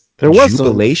was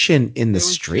jubilation in the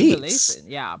streets.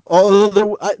 Yeah.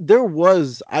 Although there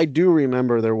was, I do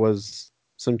remember there was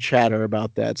some chatter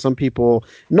about that. Some people,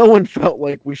 no one felt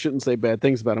like we shouldn't say bad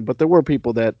things about him, but there were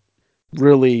people that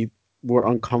really were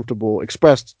uncomfortable,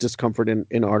 expressed discomfort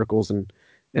in articles and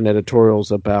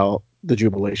editorials about the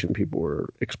jubilation people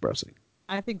were expressing.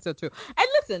 I think so too. And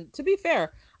listen, to be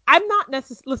fair, I'm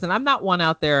not one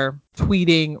out there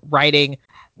tweeting, writing,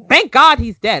 thank God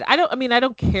he's dead. I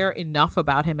don't care enough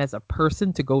about him as a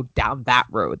person to go down that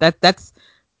road. That's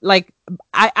like,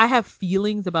 I have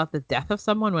feelings about the death of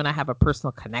someone when I have a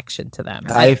personal connection to them.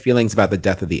 I have feelings about the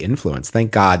death of the influence.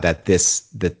 Thank God that this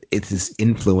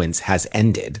influence has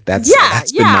ended. That's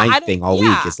been my thing all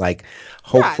week. Is like,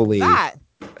 hopefully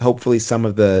some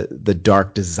of the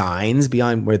dark designs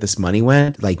beyond where this money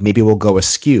went, like maybe we'll go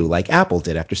askew like Apple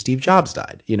did after Steve Jobs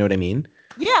died. You know what I mean?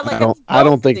 Yeah, like I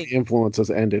don't think the influence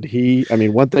has ended.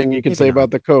 One thing you can say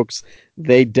about the Kochs,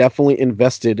 they definitely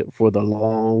invested for the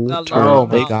long term. Oh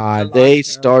my God. They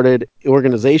started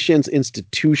organizations,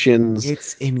 institutions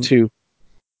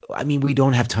we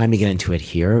don't have time to get into it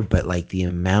here, but like the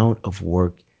amount of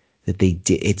work that they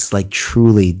did, it's like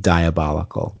truly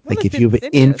diabolical. Well, like if you have an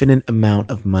infinite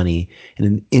amount of money and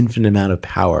an infinite amount of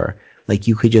power, like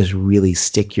you could just really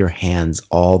stick your hands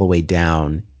all the way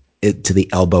down to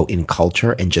the elbow in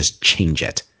culture and just change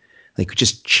it. Like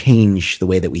just change the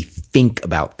way that we think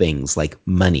about things like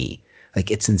money.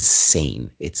 Like it's insane.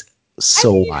 It's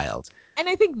so wild. And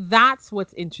I think that's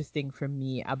what's interesting for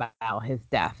me about his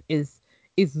death is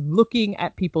looking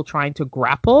at people trying to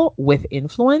grapple with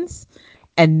influence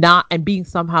and being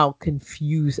somehow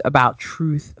confused about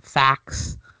truth,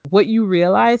 facts. What you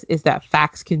realize is that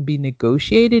facts can be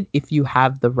negotiated if you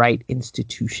have the right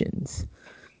institutions.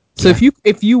 So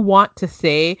if you want to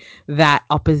say that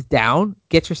up is down,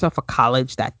 get yourself a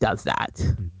college that does that.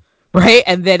 Mm-hmm. Right?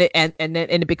 And then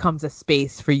it becomes a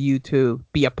space for you to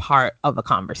be a part of a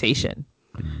conversation.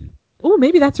 Mm-hmm. Oh,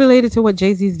 maybe that's related to what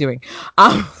Jay-Z's doing.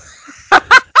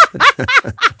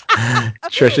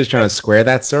 Trisha's trying to square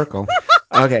that circle.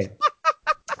 Okay.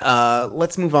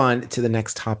 Let's move on to the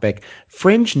next topic.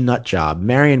 Fringe nutjob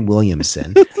Marianne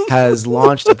Williamson has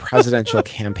launched a presidential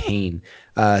campaign.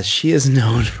 She is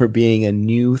known for being a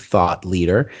new thought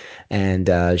leader,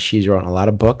 and she's written a lot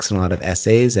of books and a lot of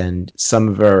essays, and some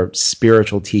of her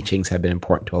spiritual teachings have been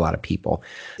important to a lot of people.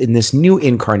 In this new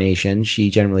incarnation, she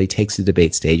generally takes the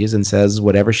debate stages and says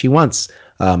whatever she wants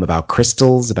about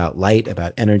crystals, about light,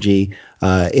 about energy.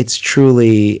 It's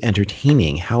truly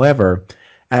entertaining. However,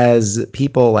 as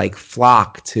people like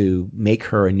flock to make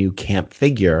her a new camp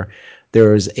figure,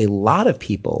 there's a lot of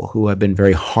people who have been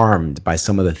very harmed by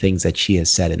some of the things that she has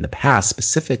said in the past,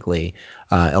 specifically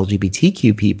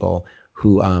LGBTQ people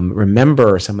who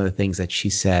remember some of the things that she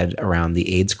said around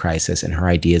the AIDS crisis and her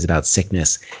ideas about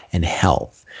sickness and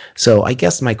health. So I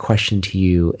guess my question to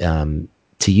you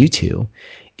two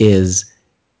is,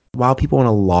 while people want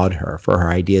to laud her for her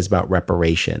ideas about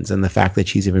reparations and the fact that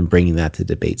she's even bringing that to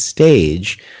debate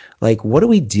stage, like, what do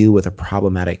we do with a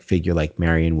problematic figure like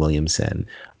Marianne Williamson?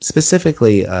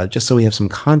 Specifically, just so we have some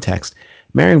context,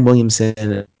 Marianne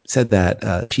Williamson said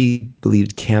that she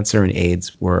believed cancer and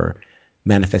AIDS were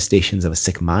manifestations of a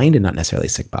sick mind and not necessarily a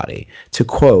sick body. To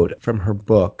quote from her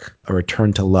book, A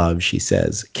Return to Love, she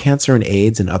says, "Cancer and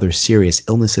AIDS and other serious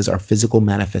illnesses are physical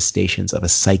manifestations of a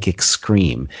psychic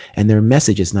scream, and their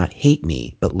message is not hate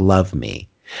me, but love me.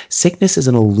 Sickness is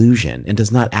an illusion and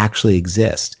does not actually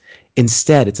exist.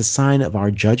 Instead, it's a sign of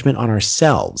our judgment on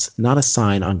ourselves, not a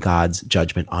sign on God's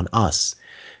judgment on us.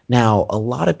 Now, a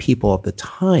lot of people at the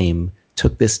time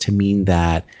took this to mean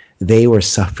that they were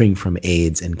suffering from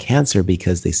AIDS and cancer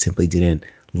because they simply didn't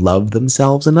love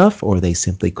themselves enough, or they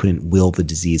simply couldn't will the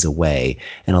disease away.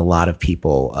 And a lot of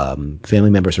people, family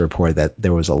members reported that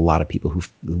there was a lot of people who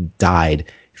died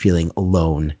feeling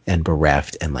alone and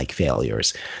bereft and like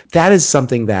failures. That is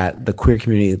something that the queer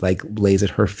community like lays at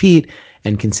her feet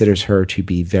and considers her to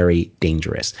be very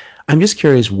dangerous. I'm just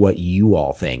curious what you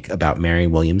all think about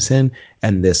Marianne Williamson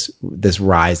and this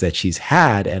rise that she's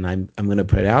had. And I'm going to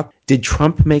put it out. Did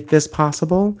Trump make this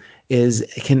possible?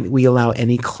 Can we allow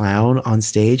any clown on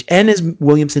stage? And is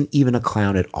Williamson even a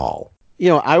clown at all?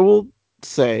 I will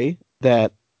say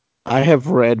that I have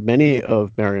read many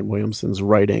of Marianne Williamson's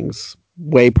writings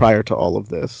way prior to all of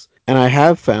this. And I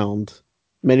have found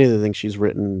many of the things she's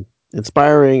written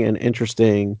inspiring and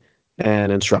interesting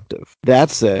and instructive. That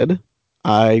said,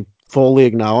 I fully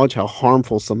acknowledge how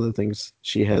harmful some of the things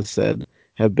she has said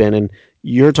have been. And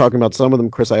you're talking about some of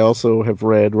them, Chris. I also have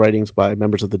read writings by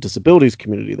members of the disabilities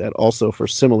community that also, for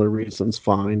similar reasons,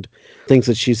 find things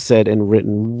that she's said and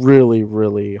written really,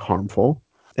 really harmful.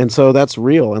 And so that's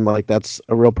real. And that's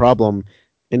a real problem.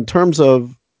 In terms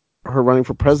of her running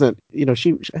for president,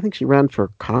 I think she ran for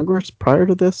Congress prior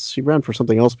to this. She ran for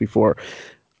something else before.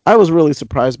 I was really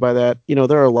surprised by that.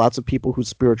 There are lots of people whose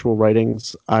spiritual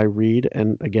writings I read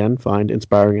and, again, find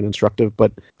inspiring and instructive,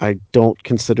 but I don't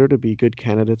consider to be good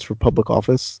candidates for public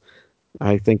office.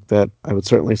 I think that I would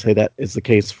certainly say that is the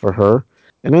case for her.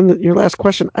 And then your last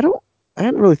question, I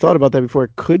hadn't really thought about that before.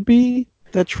 It could be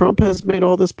that Trump has made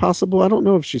all this possible. I don't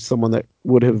know if she's someone that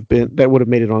would have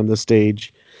made it on the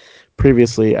stage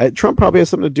previously. Trump probably has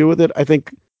something to do with it. I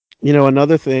think,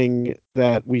 another thing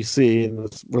that we see, and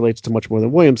this relates to much more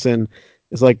than Williamson,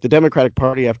 is like the Democratic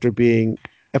Party, after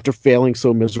failing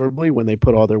so miserably when they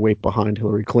put all their weight behind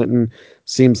Hillary Clinton,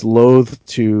 seems loath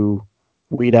to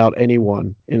weed out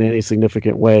anyone in any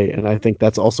significant way. And I think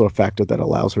that's also a factor that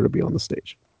allows her to be on the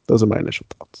stage. Those are my initial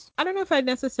thoughts. I don't know if I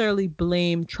necessarily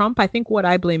blame Trump. I think what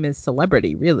I blame is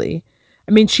celebrity, really.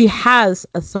 I mean, she has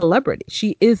a celebrity.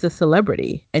 She is a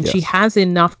celebrity, and yes, she has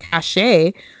enough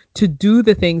cachet to do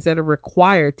the things that are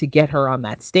required to get her on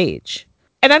that stage.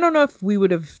 And I don't know if we would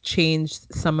have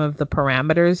changed some of the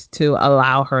parameters to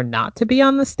allow her not to be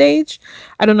on the stage.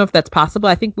 I don't know if that's possible.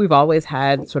 I think we've always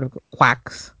had sort of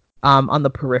quacks on the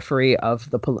periphery of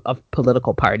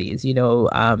political parties.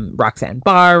 Roxanne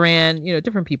Barr ran,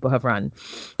 different people have run.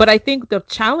 But I think the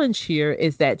challenge here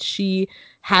is that she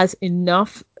has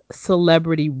enough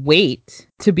celebrity weight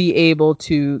to be able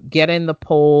to get in the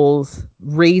polls,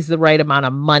 raise the right amount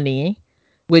of money,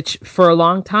 which for a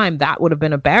long time that would have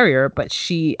been a barrier, but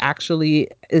she actually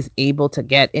is able to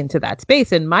get into that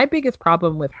space. And my biggest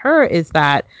problem with her is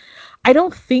that I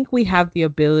don't think we have the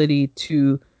ability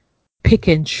to pick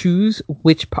and choose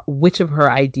which of her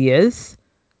ideas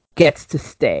gets to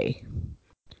stay.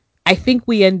 I think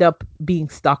we end up being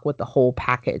stuck with the whole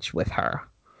package with her,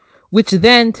 which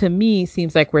then to me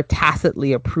seems like we're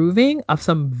tacitly approving of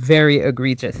some very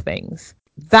egregious things.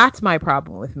 That's my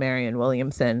problem with Marianne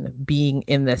Williamson being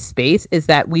in this space, is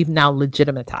that we've now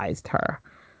legitimatized her.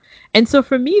 And so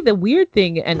for me, the weird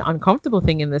thing and uncomfortable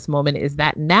thing in this moment is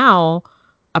that now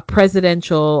a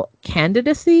presidential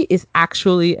candidacy is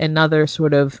actually another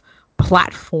sort of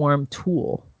platform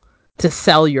tool to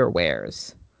sell your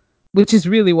wares, which is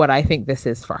really what I think this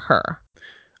is for her.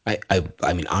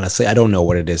 I mean, honestly, I don't know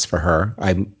what it is for her.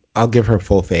 I'll give her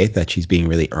full faith that she's being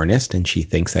really earnest and she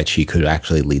thinks that she could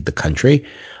actually lead the country.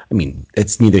 I mean,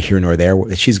 it's neither here nor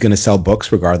there. She's going to sell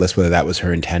books regardless whether that was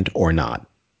her intent or not.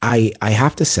 I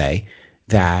have to say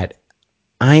that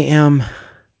I am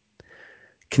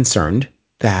concerned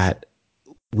that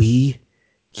we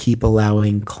keep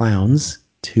allowing clowns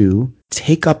to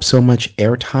take up so much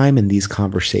airtime in these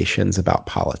conversations about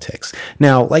politics.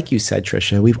 Now, like you said,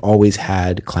 Trisha, we've always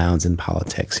had clowns in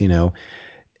politics.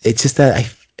 It's just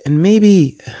that and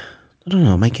maybe, I don't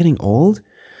know, am I getting old?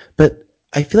 But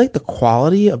I feel like the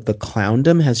quality of the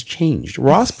clowndom has changed.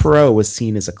 Ross Perot was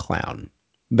seen as a clown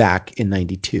back in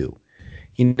 92.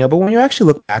 But when you actually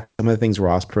look back at some of the things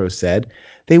Ross Perot said,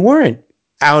 they weren't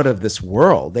out of this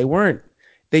world.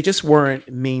 They just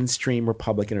weren't mainstream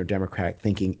Republican or Democratic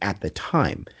thinking at the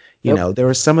time. There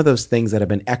were some of those things that have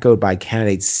been echoed by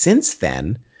candidates since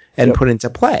then and put into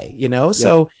play,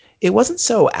 So it wasn't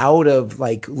so out of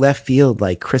like left field,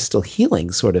 like crystal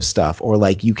healing sort of stuff, or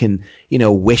like you can,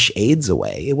 wish AIDS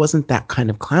away. It wasn't that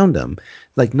kind of clowndom.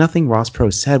 Like nothing Ross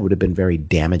Perot said would have been very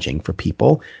damaging for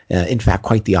people. In fact,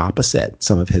 quite the opposite.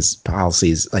 Some of his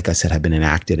policies, like I said, have been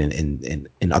enacted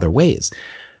in other ways.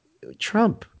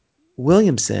 Trump,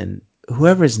 Williamson,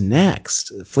 whoever's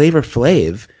next, Flavor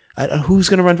Flav, who's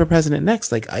going to run for president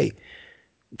next? Like,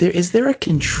 is there a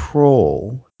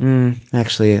control?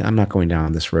 Actually, I'm not going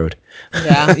down this road.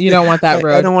 Yeah, you don't want that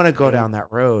road. I don't want to go down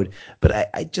that road. But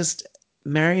I just,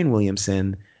 Marianne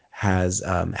Williamson has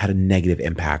had a negative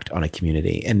impact on a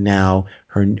community, and now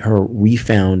her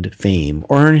refound fame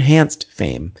or her enhanced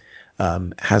fame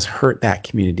has hurt that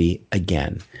community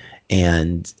again.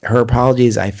 And her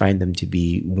apologies, I find them to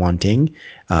be wanting.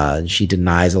 She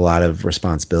denies a lot of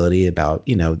responsibility about,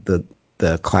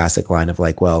 the classic line of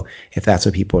like, well, if that's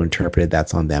what people interpreted,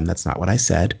 that's on them. That's not what I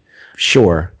said.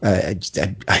 Sure. I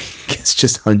guess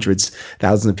just hundreds,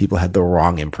 thousands of people had the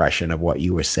wrong impression of what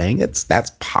you were saying.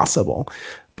 That's possible.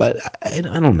 But I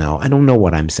don't know. I don't know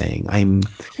what I'm saying. I'm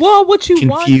what you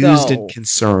confused want, and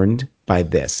concerned by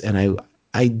this. And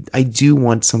I do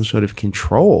want some sort of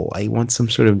control. I want some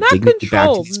sort of not dignity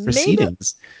control, back to these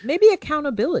proceedings. Maybe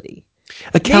accountability.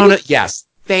 Yes.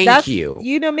 Thank you.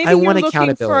 Maybe I you're want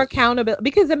looking for accountability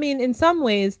because, I mean, in some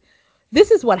ways, this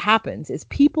is what happens is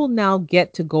people now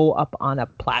get to go up on a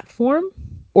platform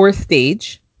or a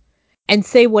stage and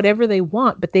say whatever they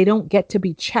want, but they don't get to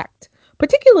be checked,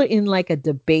 particularly in like a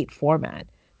debate format.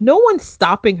 No one's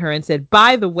stopping her and said,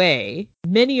 by the way,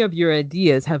 many of your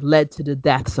ideas have led to the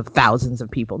deaths of thousands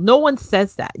of people. No one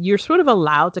says that. You're sort of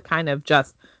allowed to kind of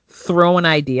just throw an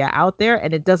idea out there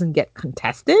and it doesn't get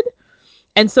contested.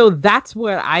 And so that's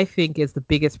what I think is the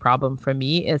biggest problem for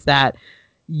me is that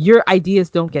your ideas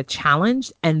don't get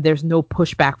challenged and there's no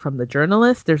pushback from the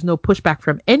journalists. There's no pushback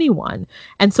from anyone.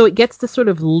 And so it gets to sort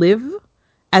of live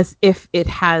as if it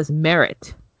has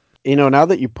merit. Now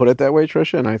that you put it that way,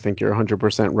 Trisha, and I think you're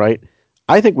 100% right,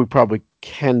 I think we probably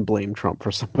can blame Trump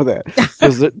for some of that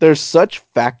because there's such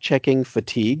fact-checking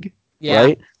fatigue,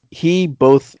 right? He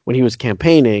both when he was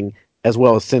campaigning as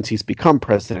well as since he's become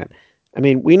president. I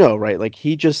mean, we know, right? Like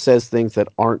he just says things that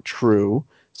aren't true,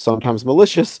 sometimes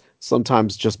malicious,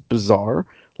 sometimes just bizarre,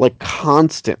 like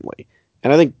constantly.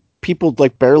 And I think people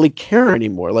like barely care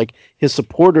anymore. Like his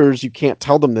supporters, you can't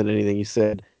tell them that anything he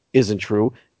said isn't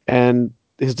true. And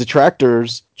his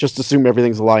detractors just assume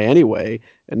everything's a lie anyway,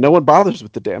 and no one bothers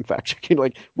with the damn fact checking.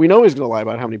 Like we know he's going to lie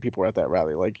about how many people were at that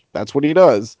rally. Like that's what he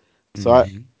does. So I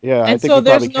think we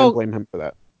probably can blame him for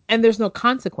that. And there's no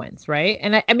consequence, right?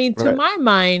 And I mean, to my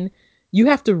mind, you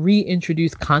have to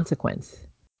reintroduce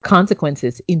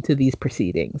consequences into these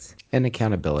proceedings and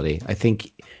accountability. I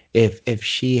think if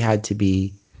she had to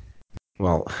be,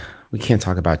 well, we can't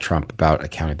talk about Trump about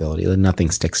accountability. Nothing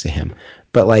sticks to him.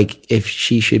 But like, if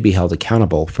she should be held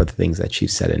accountable for the things that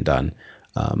she's said and done,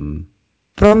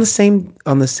 but on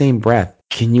the same breath,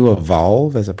 can you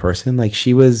evolve as a person? Like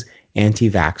she was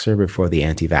anti-vaxxer before the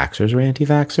anti-vaxxers were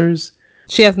anti-vaxxers.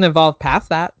 She hasn't evolved past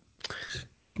that.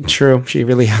 True, she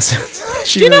really hasn't.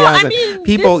 I mean,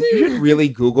 people, you should really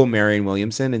Google Marianne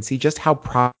Williamson and see just how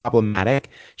problematic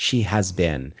she has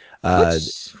been.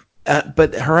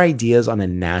 But her ideas on a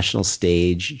national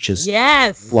stage just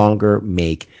longer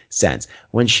make sense.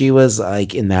 When she was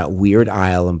like in that weird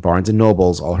aisle in Barnes and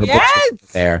Nobles, all her books were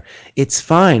there. It's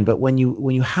fine, but when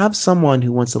you have someone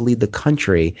who wants to lead the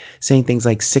country saying things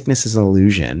like sickness is an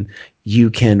illusion,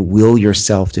 you can will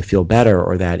yourself to feel better,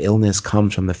 or that illness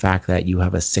comes from the fact that you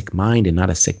have a sick mind and not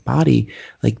a sick body,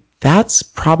 like that's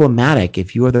problematic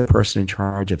if you are the person in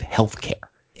charge of healthcare.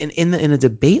 In a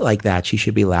debate like that, she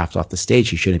should be laughed off the stage.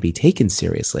 She shouldn't be taken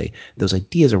seriously. Those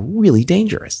ideas are really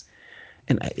dangerous.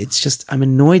 And it's just, I'm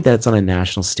annoyed that it's on a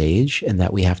national stage and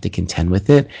that we have to contend with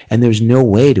it. And there's no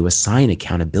way to assign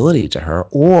accountability to her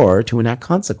or to enact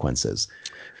consequences.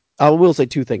 I will say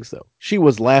two things, though. She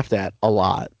was laughed at a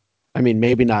lot. I mean,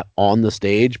 maybe not on the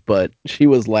stage, but she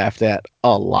was laughed at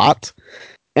a lot.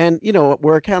 And,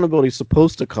 where accountability is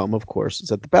supposed to come, of course,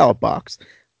 is at the ballot box.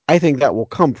 I think that will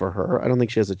come for her. I don't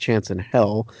think she has a chance in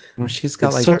hell. Well, she's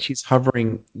got she's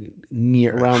hovering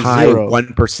near around high 0.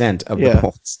 1% of the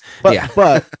polls.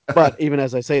 But even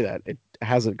as I say that, it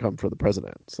hasn't come for the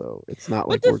president. So it's not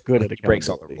like we're good at accountability. Breaks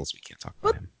all the rules. We can't talk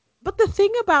about him. But the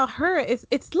thing about her is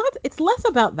it's less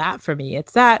about that for me.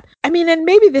 It's that, I mean, and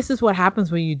maybe this is what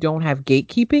happens when you don't have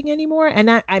gatekeeping anymore. And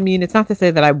I mean, it's not to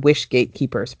say that I wish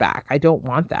gatekeepers back. I don't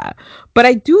want that. But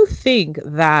I do think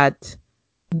that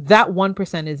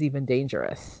 1% is even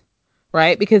dangerous,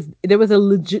 right? Because there's a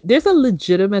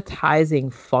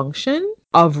legitimatizing function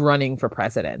of running for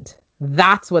president.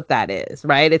 That's what that is,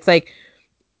 right? It's like,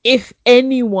 if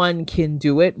anyone can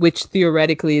do it, which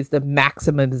theoretically is the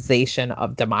maximization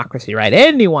of democracy, right?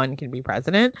 Anyone can be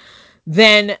president.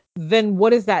 Then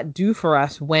what does that do for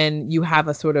us when you have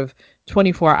a sort of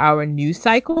 24-hour news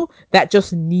cycle that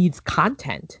just needs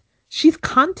content? she's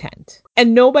content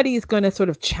and nobody's going to sort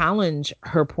of challenge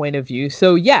her point of view.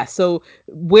 So yeah, so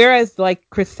whereas like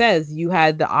Chris says, you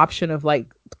had the option of like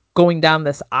going down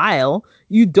this aisle,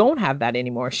 you don't have that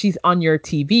anymore. She's on your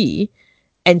TV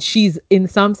and she's in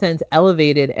some sense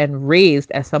elevated and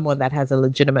raised as someone that has a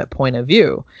legitimate point of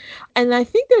view. And I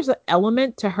think there's an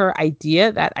element to her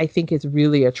idea that I think is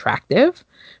really attractive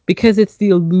because it's the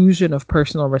illusion of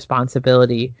personal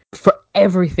responsibility for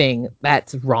everything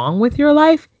that's wrong with your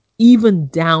life, even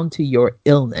down to your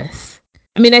illness.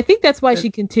 I mean, I think that's why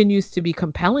she continues to be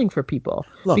compelling for people.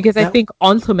 Look, because I think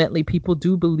ultimately people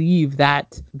do believe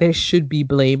that there should be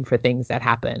blame for things that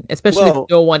happen, especially if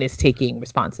no one is taking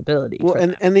responsibility. Well,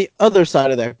 and the other side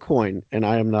of that coin, and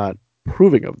I am not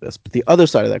approving of this, but the other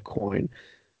side of that coin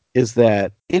is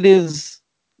that it is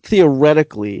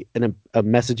theoretically a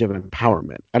message of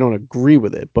empowerment. I don't agree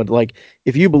with it, but like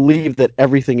if you believe that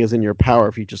everything is in your power,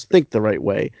 if you just think the right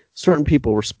way, certain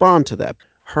people respond to that.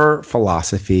 Her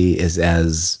philosophy is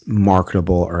as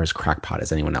marketable or as crackpot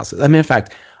as anyone else's. I mean, in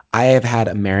fact, I have had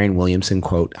a Marianne Williamson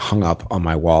quote hung up on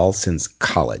my wall since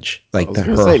college. Like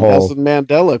Nelson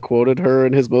Mandela quoted her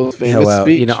in his most famous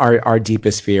speech. You know, our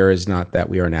deepest fear is not that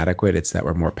we are inadequate; it's that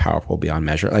we're more powerful beyond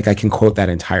measure. Like I can quote that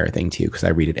entire thing to you because I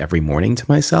read it every morning to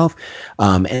myself,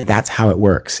 and that's how it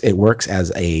works. It works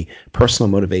as a personal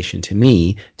motivation to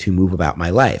me to move about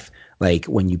my life. Like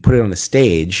when you put it on a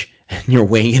stage and you're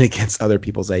weighing it against other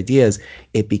people's ideas,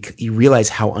 you realize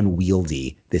how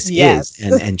unwieldy this is,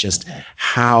 and just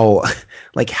how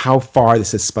far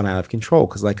this has spun out of control.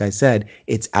 Because, like I said,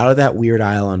 it's out of that weird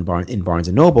aisle in Barnes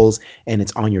and Nobles, and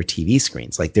it's on your TV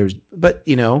screens. Like there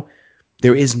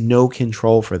is no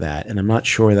control for that, and I'm not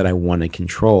sure that I want to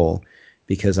control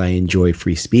because I enjoy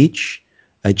free speech.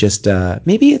 I just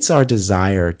maybe it's our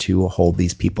desire to hold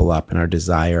these people up and our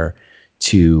desire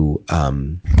to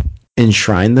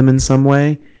enshrine them in some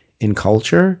way in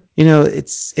culture. You know,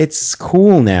 it's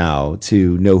cool now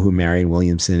to know who Marianne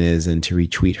Williamson is and to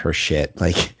retweet her shit.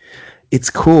 Like, it's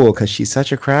cool because she's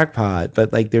such a crackpot.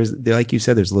 But like, like you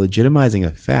said, there's a legitimizing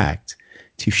effect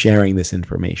to sharing this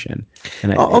information.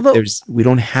 And we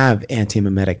don't have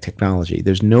anti-memetic technology.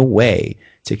 There's no way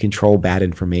to control bad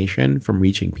information from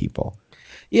reaching people.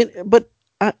 Yeah, but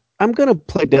I'm going to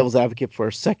play devil's advocate for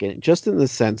a second, just in the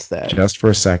sense that... Just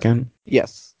for a second?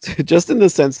 Yes. Just in the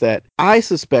sense that I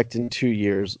suspect in 2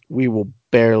 years, we will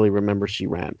barely remember she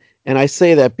ran. And I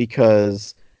say that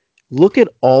because look at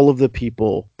all of the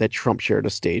people that Trump shared a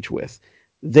stage with.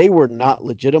 They were not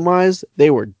legitimized.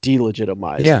 They were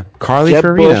delegitimized. Yeah. Carly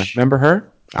Fiorina. Remember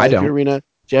her? I don't. Fiorina,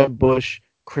 Jeb Bush,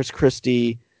 Chris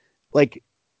Christie. Like,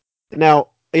 now,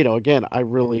 you know, again, I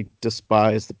really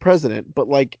despise the president, but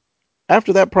like,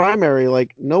 after that primary,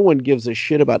 like no one gives a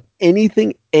shit about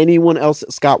anything anyone else.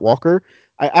 Scott Walker,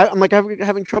 I'm like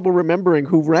having trouble remembering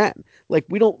who ran. Like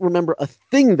we don't remember a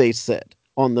thing they said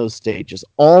on those stages.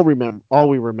 All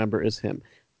we remember is him.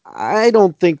 I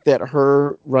don't think that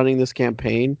her running this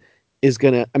campaign is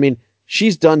gonna. I mean,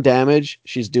 she's done damage.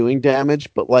 She's doing damage,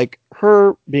 but like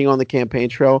her being on the campaign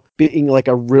trail, being like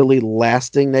a really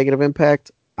lasting negative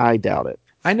impact, I doubt it.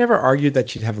 I never argued that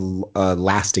she'd have a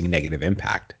lasting negative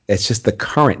impact. It's just the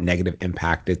current negative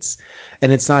impact. It's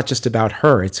not just about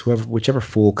her. It's whichever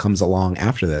fool comes along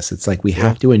after this. It's like we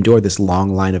have to endure this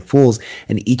long line of fools,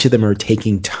 and each of them are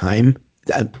taking time,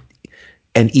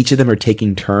 and each of them are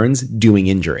taking turns doing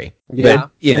injury. Yeah,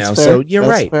 but, you know. So you're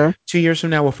right. Fair. 2 years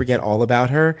from now, we'll forget all about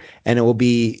her, and it will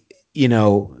be, you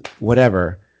know,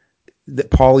 whatever.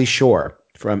 Pauly Shore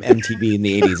from MTV in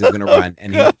the 80s is going to run.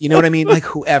 And you know what I mean? Like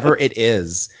whoever it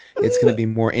is, it's going to be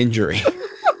more injury.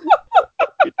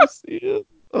 Can you see it?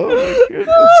 Oh my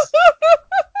goodness.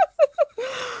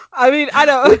 I mean, I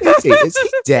don't. Is he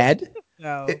dead?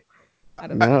 No. I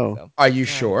don't know. So. Are you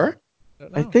sure?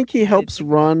 I think he helps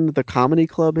run the comedy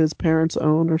club his parents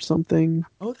own or something.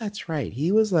 Oh, that's right.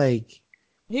 He was like...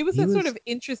 He was sort of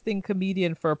interesting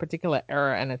comedian for a particular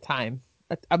era and a time.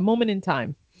 A moment in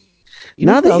time.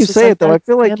 Now that you say it, though, I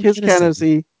feel like his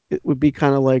candidacy it would be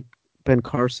kind of like Ben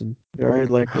Carson. Very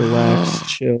like relaxed,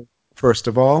 chill. First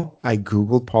of all, I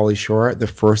Googled Pauly Shore. The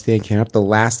first thing that came up, the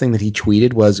last thing that he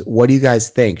tweeted was, "What do you guys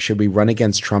think? Should we run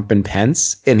against Trump and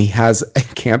Pence?" And he has a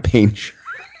campaign shirt.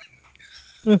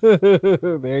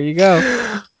 There you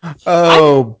go.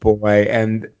 Oh boy,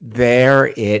 and there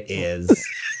it is.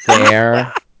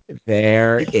 There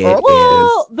it is.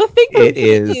 Well, the thing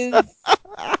is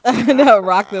no,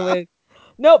 rock the wind.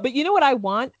 No, but you know what I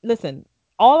want? Listen,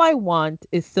 all I want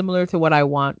is similar to what I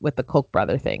want with the Koch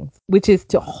brother things, which is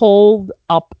to hold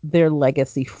up their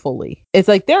legacy fully. It's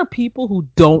like there are people who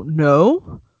don't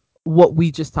know what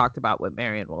we just talked about with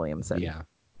Marianne Williamson. Yeah.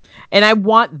 And I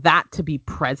want that to be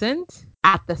present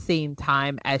at the same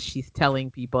time as she's telling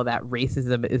people that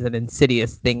racism is an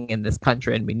insidious thing in this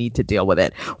country and we need to deal with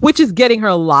it, which is getting her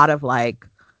a lot of like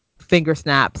finger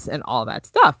snaps and all that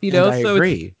stuff, you know? And I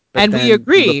agree. And we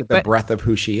agree. You look at the breadth of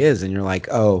who she is and you're like,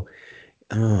 yeah,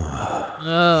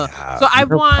 so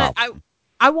problem.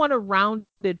 I want a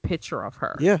rounded picture of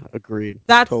her. Yeah, agreed.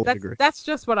 Agree. That's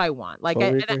just what I want. Like,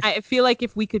 Totally I feel like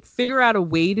if we could figure out a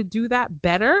way to do that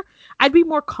better, I'd be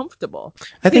more comfortable.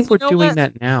 I think we're doing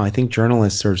that now. I think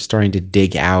journalists are starting to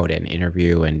dig out and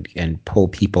interview and pull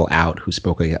people out who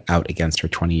spoke out against her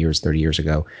 20 years, 30 years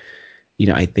ago. You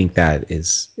know, I think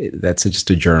that's just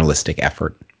a journalistic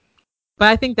effort. But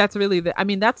I think that's really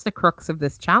that's the crux of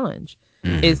this challenge.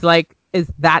 Is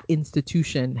that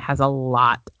institution has a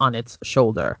lot on its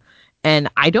shoulder. And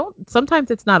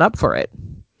sometimes it's not up for it.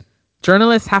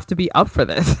 Journalists have to be up for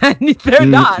this. And they're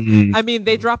not. I mean,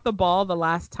 they dropped the ball the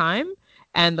last time.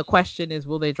 And the question is,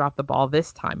 will they drop the ball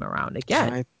this time around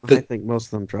again? I think most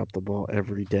of them drop the ball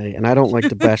every day. And I don't like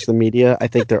to bash the media. I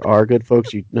think there are good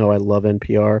folks. You know, I love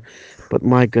NPR. But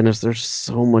my goodness, there's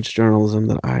so much journalism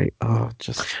that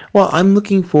Well, I'm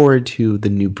looking forward to the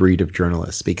new breed of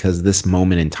journalists because this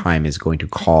moment in time is going to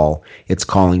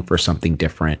calling for something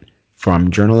different from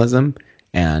journalism.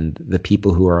 And the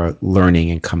people who are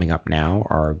learning and coming up now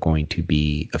are going to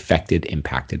be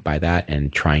impacted by that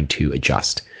and trying to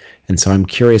adjust. And so I'm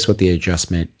curious what the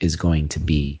adjustment is going to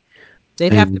be.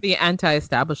 They'd have to be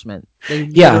anti-establishment. Who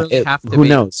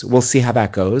knows? We'll see how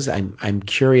that goes. I'm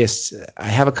curious. I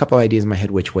have a couple ideas in my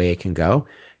head which way it can go,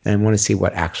 and I want to see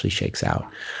what actually shakes out.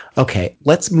 Okay,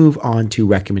 let's move on to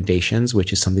recommendations,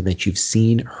 which is something that you've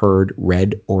seen, heard,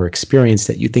 read, or experienced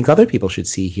that you think other people should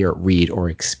see, hear, read, or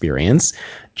experience.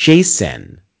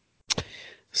 Jason.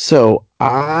 So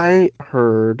I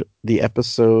heard the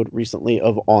episode recently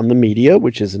of On the Media,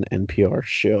 which is an NPR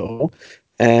show.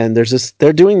 And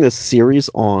they're doing this series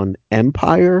on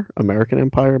Empire, American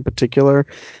Empire in particular.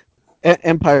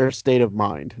 Empire State of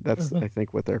Mind. That's, I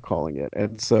think, what they're calling it.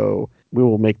 And so we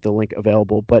will make the link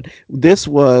available. But this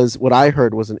was, what I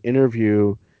heard was an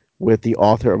interview with the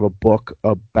author of a book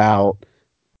about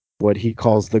what he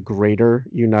calls the greater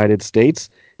United States.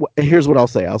 Here's what I'll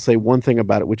say. I'll say one thing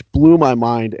about it, which blew my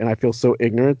mind, and I feel so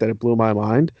ignorant that it blew my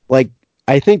mind. Like,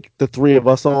 I think the three of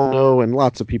us all know, and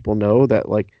lots of people know, that,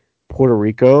 like, Puerto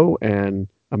Rico and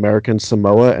American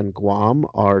Samoa and Guam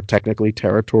are technically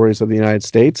territories of the United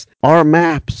States. Our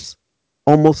maps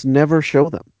almost never show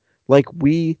them. Like,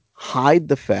 we hide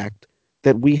the fact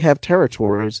that we have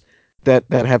territories that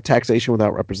have taxation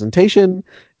without representation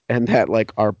and that,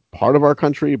 like, are part of our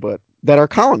country, but that are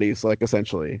colonies, like,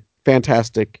 essentially.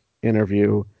 Fantastic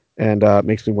interview, and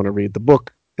makes me want to read the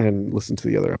book and listen to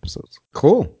the other episodes.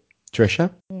 Cool.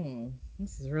 Trisha?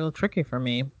 This is real tricky for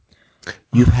me.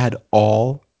 You've had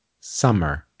all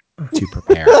summer to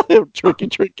prepare.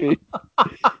 Tricky.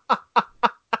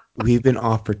 We've been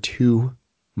off for 2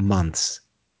 months.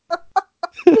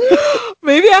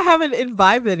 Maybe I haven't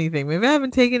imbibed anything. Maybe I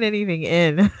haven't taken anything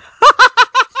in.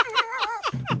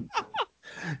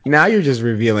 Now you're just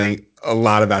revealing a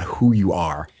lot about who you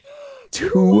are.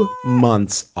 2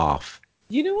 months off.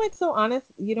 You know what's so honest?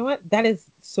 You know what? That is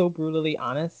so brutally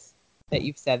honest that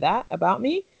you've said that about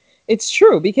me. It's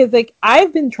true, because, like,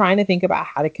 I've been trying to think about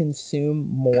how to consume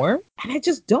more, and I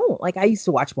just don't. Like, I used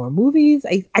to watch more movies.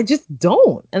 I just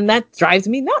don't. And that drives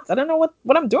me nuts. I don't know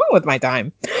what I'm doing with my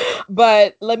time.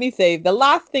 But let me say, the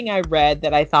last thing I read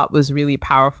that I thought was really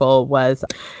powerful was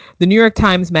the New York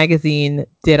Times Magazine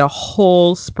did a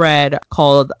whole spread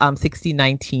called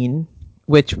 1619,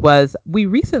 which was, we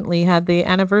recently had the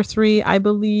anniversary, I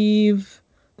believe,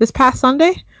 this past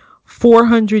Sunday.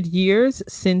 400 years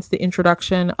since the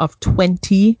introduction of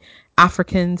 20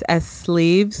 Africans as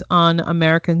slaves on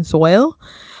American soil.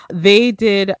 They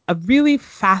did a really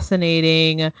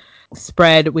fascinating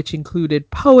spread, which included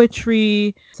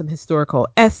poetry, some historical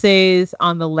essays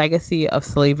on the legacy of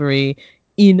slavery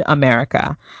in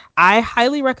America. I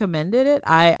highly recommended it.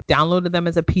 I downloaded them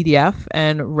as a PDF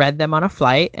and read them on a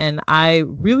flight, and I've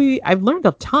learned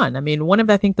a ton. I mean, one of,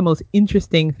 I think, the most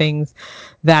interesting things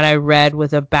that I read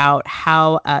was about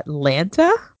how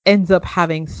Atlanta ends up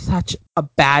having such a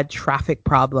bad traffic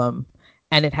problem,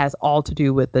 and it has all to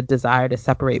do with the desire to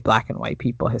separate Black and white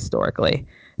people historically.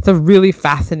 It's a really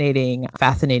fascinating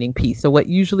piece. So what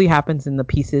usually happens in the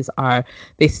pieces are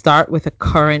they start with a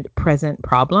current present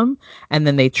problem, and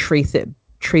then they trace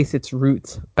its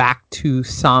roots back to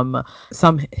some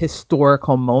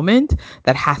historical moment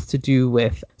that has to do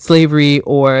with slavery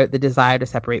or the desire to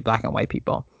separate Black and white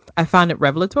people. I found it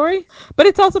revelatory, but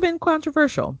it's also been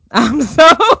controversial. So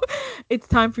it's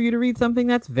time for you to read something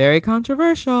that's very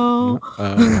controversial. Watch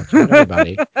out,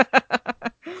 everybody.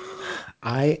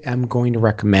 I am going to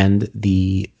recommend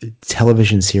the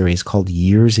television series called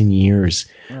Years and Years,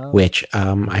 which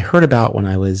I heard about when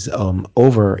I was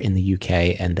over in the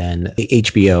UK, and then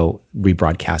HBO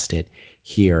rebroadcast it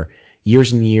here.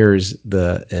 Years and Years,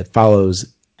 it follows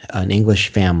an English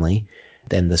family.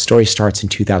 Then the story starts in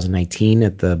 2019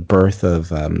 at the birth of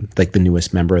the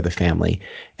newest member of the family,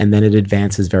 and then it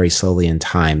advances very slowly in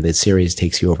time. The series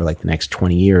takes you over the next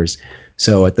 20 years.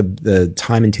 So at the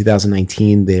time in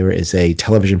 2019, there is a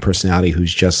television personality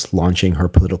who's just launching her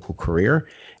political career.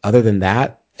 Other than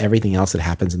that, everything else that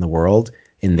happens in the world,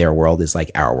 in their world, is like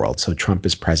our world. So Trump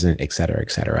is president, et cetera,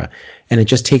 et cetera. And it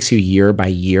just takes you year by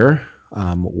year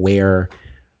where,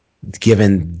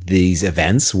 given these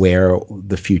events, where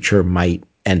the future might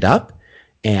end up.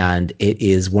 And it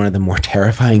is one of the more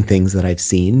terrifying things that I've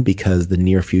seen because the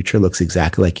near future looks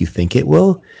exactly like you think it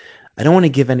will. I don't want to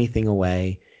give anything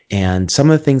away. And some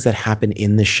of the things that happen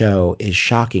in the show is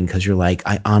shocking because you're like,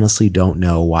 I honestly don't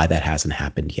know why that hasn't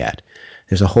happened yet.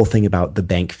 There's a whole thing about the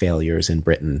bank failures in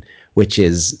Britain, which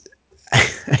is,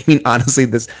 I mean, honestly,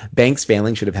 this banks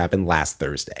failing should have happened last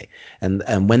Thursday.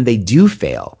 And when they do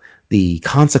fail, the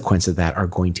consequences of that are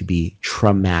going to be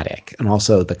traumatic. And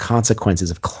also the consequences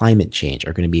of climate change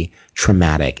are going to be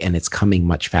traumatic, and it's coming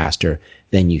much faster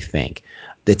than you think.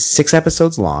 It's 6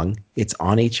 episodes long. It's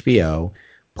on HBO.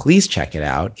 Please check it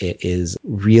out. It is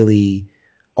really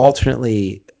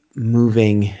alternately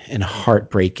moving and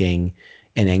heartbreaking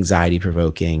and anxiety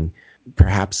provoking,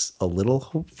 perhaps a little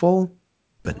hopeful,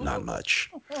 but not much.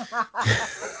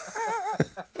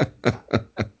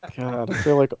 God, I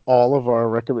feel like all of our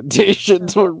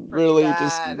recommendations were really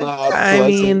just not I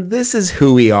mean, pleasant. this is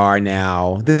who we are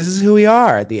now. This is who we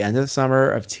are at the end of the summer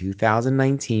of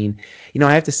 2019. You know,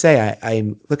 I have to say,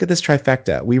 I look at this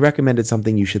trifecta. We recommended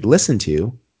something you should listen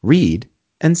to, read,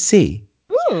 and see.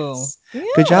 Ooh, yeah.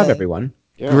 Good job, everyone.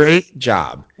 Yes. Great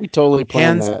job. We totally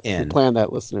planned Hands that. We in. planned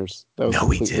that, listeners. That was No,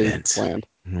 we completely didn't. planned.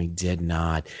 We did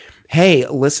not. Hey,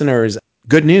 listeners,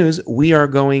 good news. We are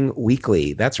going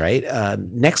weekly. That's right.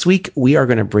 Next week, we are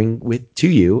going to bring to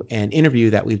you an interview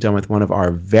that we've done with one of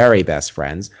our very best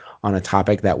friends on a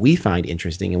topic that we find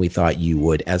interesting, and we thought you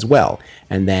would as well.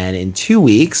 And then in 2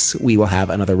 weeks, we will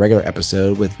have another regular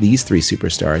episode with these 3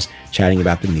 superstars chatting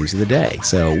about the news of the day.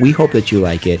 So we hope that you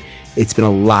like it. It's been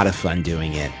a lot of fun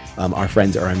doing it. Our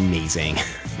friends are amazing.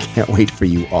 Can't wait for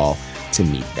you all to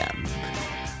meet them.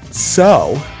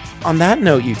 So, on that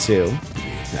note, you two,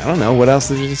 I don't know what else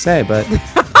is there to say, but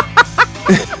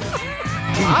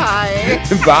Bye.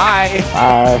 bye.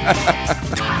 Bye.